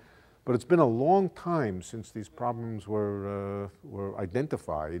correctly. But it's been a long time since these problems were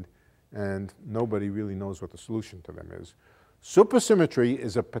identified, and nobody really knows what the solution to them is. Supersymmetry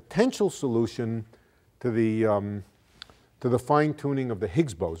is a potential solution to the fine-tuning of the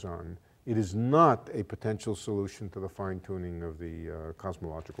Higgs boson. It is not a potential solution to the fine-tuning of the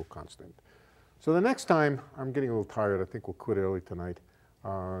cosmological constant. So the next time, I'm getting a little tired. I think we'll quit early tonight.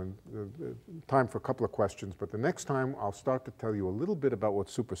 Time for a couple of questions, but the next time I'll start to tell you a little bit about what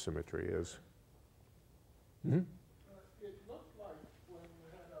supersymmetry is. Mm-hmm. It looked like when you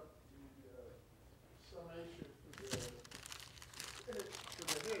had up the summation for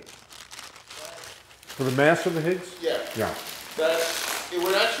the Higgs, For the mass of the Higgs? yeah, Yeah. that it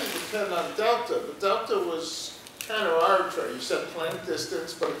would actually depend on delta. The delta was kind of arbitrary. You said Planck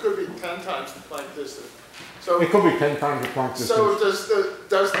distance, but it could be 10 times the Planck distance. So It could be 10 times the Planck distance. So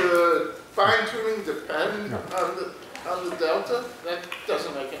does the fine tuning depend on the delta? That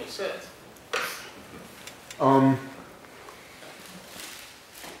doesn't make any sense.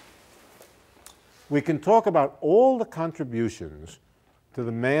 We can talk about all the contributions to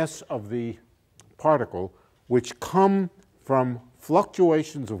the mass of the particle which come from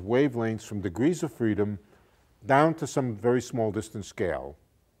fluctuations of wavelengths from degrees of freedom down to some very small distance scale.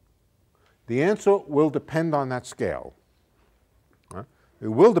 The answer will depend on that scale. It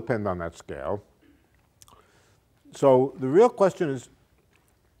will depend on that scale. So the real question is,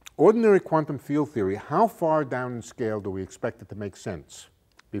 ordinary quantum field theory, how far down in scale do we expect it to make sense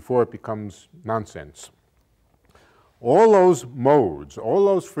before it becomes nonsense? All those modes, all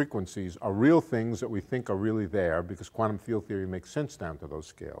those frequencies are real things that we think are really there because quantum field theory makes sense down to those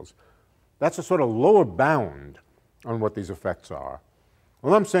scales. That's a sort of lower bound on what these effects are.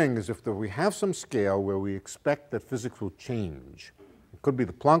 What I'm saying is if we have some scale where we expect that physics will change, it could be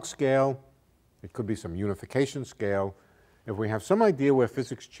the Planck scale, it could be some unification scale. If we have some idea where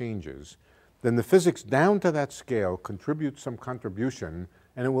physics changes, then the physics down to that scale contributes some contribution,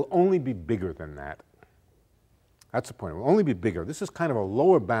 and it will only be bigger than that. That's the point. It will only be bigger. This is kind of a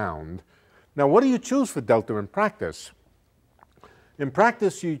lower bound. Now, what do you choose for delta in practice? In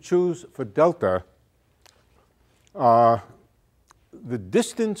practice, you choose for delta the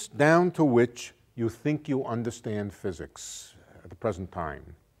distance down to which you think you understand physics at the present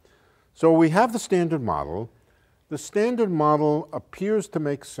time. So we have the standard model. The standard model appears to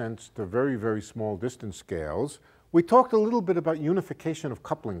make sense to very, very small distance scales. We talked a little bit about unification of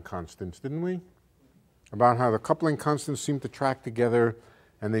coupling constants, didn't we? About how the coupling constants seem to track together,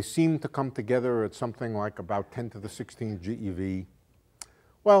 and they seem to come together at something like about 10 to the 16 GeV.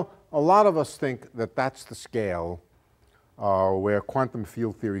 Well, a lot of us think that that's the scale where quantum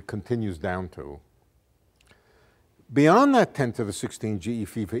field theory continues down to. Beyond that 10 to the 16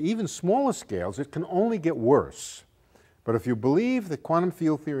 GeV, for even smaller scales, it can only get worse. But if you believe that quantum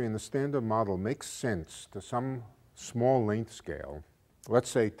field theory in the standard model makes sense to some small length scale, let's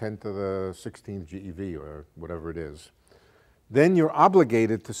say 10 to the 16th GeV or whatever it is, then you're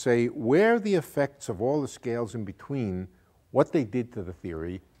obligated to say where the effects of all the scales in between, what they did to the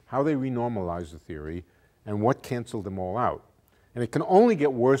theory, how they renormalized the theory, and what canceled them all out. And it can only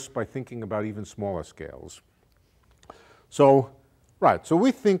get worse by thinking about even smaller scales. So, right, so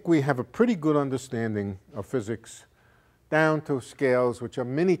we think we have a pretty good understanding of physics down to scales which are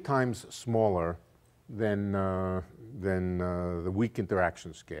many times smaller than the weak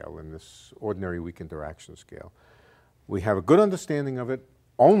interaction scale, in this ordinary weak interaction scale. We have a good understanding of it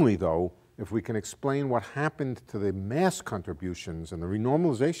only, though, if we can explain what happened to the mass contributions and the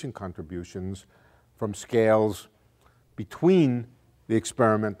renormalization contributions from scales between the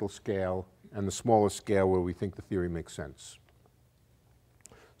experimental scale and the smaller scale where we think the theory makes sense.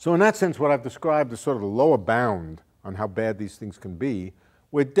 So in that sense, what I've described is sort of the lower bound on how bad these things can be,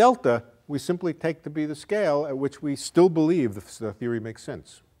 where delta we simply take to be the scale at which we still believe the theory makes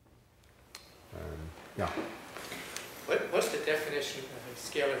sense. Yeah. What's the definition of a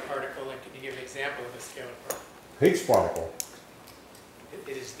scalar particle, and can you give an example of a scalar particle? Higgs particle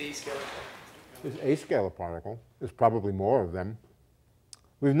It is the scalar particle. is a scalar particle. There's probably more of them.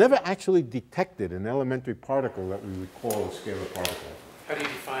 We've never actually detected an elementary particle that we would call a scalar particle. How do you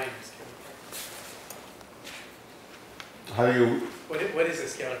define a scalar particle? How do you? What is a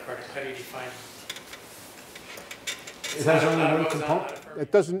scalar particle? How do you define it? It has only one component.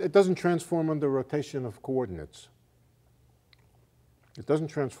 It doesn't transform under rotation of coordinates. It doesn't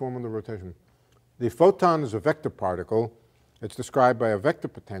transform under rotation. The photon is a vector particle. It's described by a vector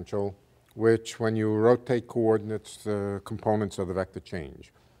potential, which, when you rotate coordinates, the components of the vector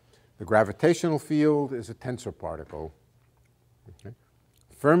change. The gravitational field is a tensor particle. Okay.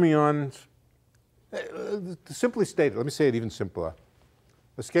 Fermions, to simply state it, let me say it even simpler.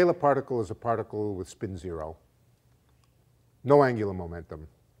 A scalar particle is a particle with spin 0. No angular momentum.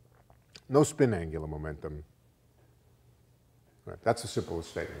 No spin angular momentum. Right, that's the simplest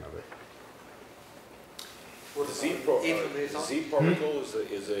statement of it. Well, the Z particle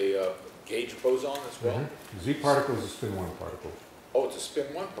is a gauge boson as well? Mm-hmm. Z particle is a spin 1 particle. Oh, it's a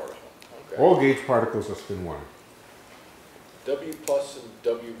spin 1 particle. Okay. All gauge particles are spin 1. W plus and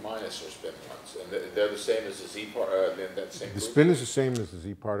W minus are spin 1s, and they're the same as the Z particle, that same The group? spin is the same as the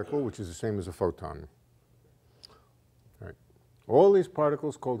Z particle, which is the same as a photon. Right. All these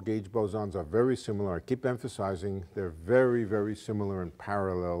particles called gauge bosons are very similar. I keep emphasizing they're very, very similar and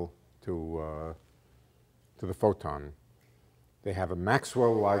parallel to the photon. They have a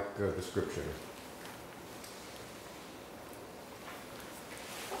Maxwell-like description.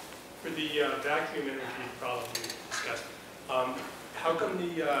 For the vacuum energy problem we discussed, how come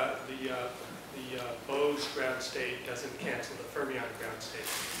the Bose ground state doesn't cancel the fermion ground state?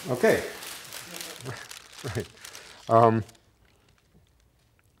 Okay. Right.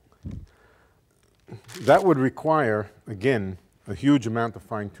 That would require, again, a huge amount of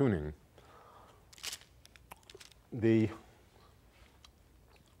fine-tuning. The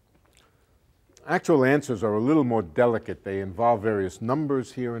actual answers are a little more delicate. They involve various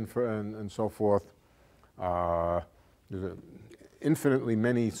numbers here and so forth. There's infinitely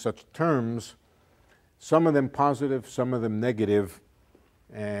many such terms, some of them positive, some of them negative.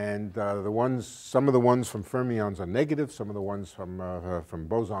 And some of the ones from fermions are negative, some of the ones from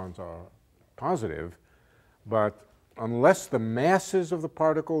bosons are positive. But unless the masses of the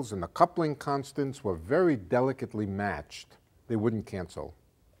particles and the coupling constants were very delicately matched, they wouldn't cancel.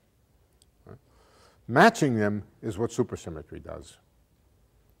 Right? Matching them is what supersymmetry does.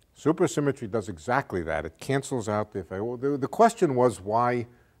 Supersymmetry does exactly that. It cancels out the question was why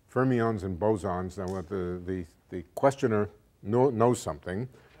fermions and bosons. Now, the questioner knows something.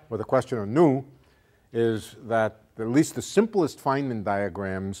 What the questioner knew is that at least the simplest Feynman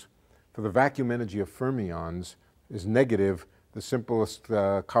diagrams for the vacuum energy of fermions is negative. The simplest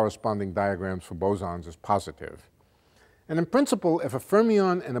corresponding diagrams for bosons is positive. And in principle, if a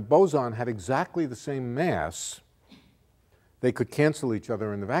fermion and a boson had exactly the same mass, they could cancel each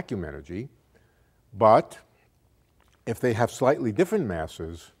other in the vacuum energy. But if they have slightly different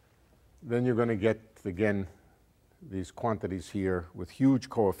masses, then you're going to get, again, these quantities here with huge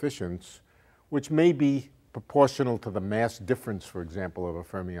coefficients, which may be proportional to the mass difference, for example, of a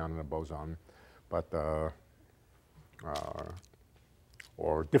fermion and a boson, but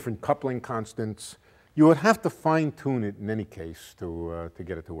or different coupling constants. You would have to fine-tune it in any case to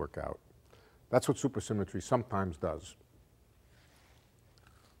get it to work out. That's what supersymmetry sometimes does.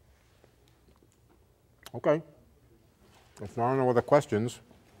 Okay. If there are no other questions.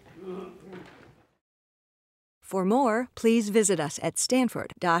 For more, please visit us at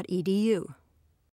stanford.edu.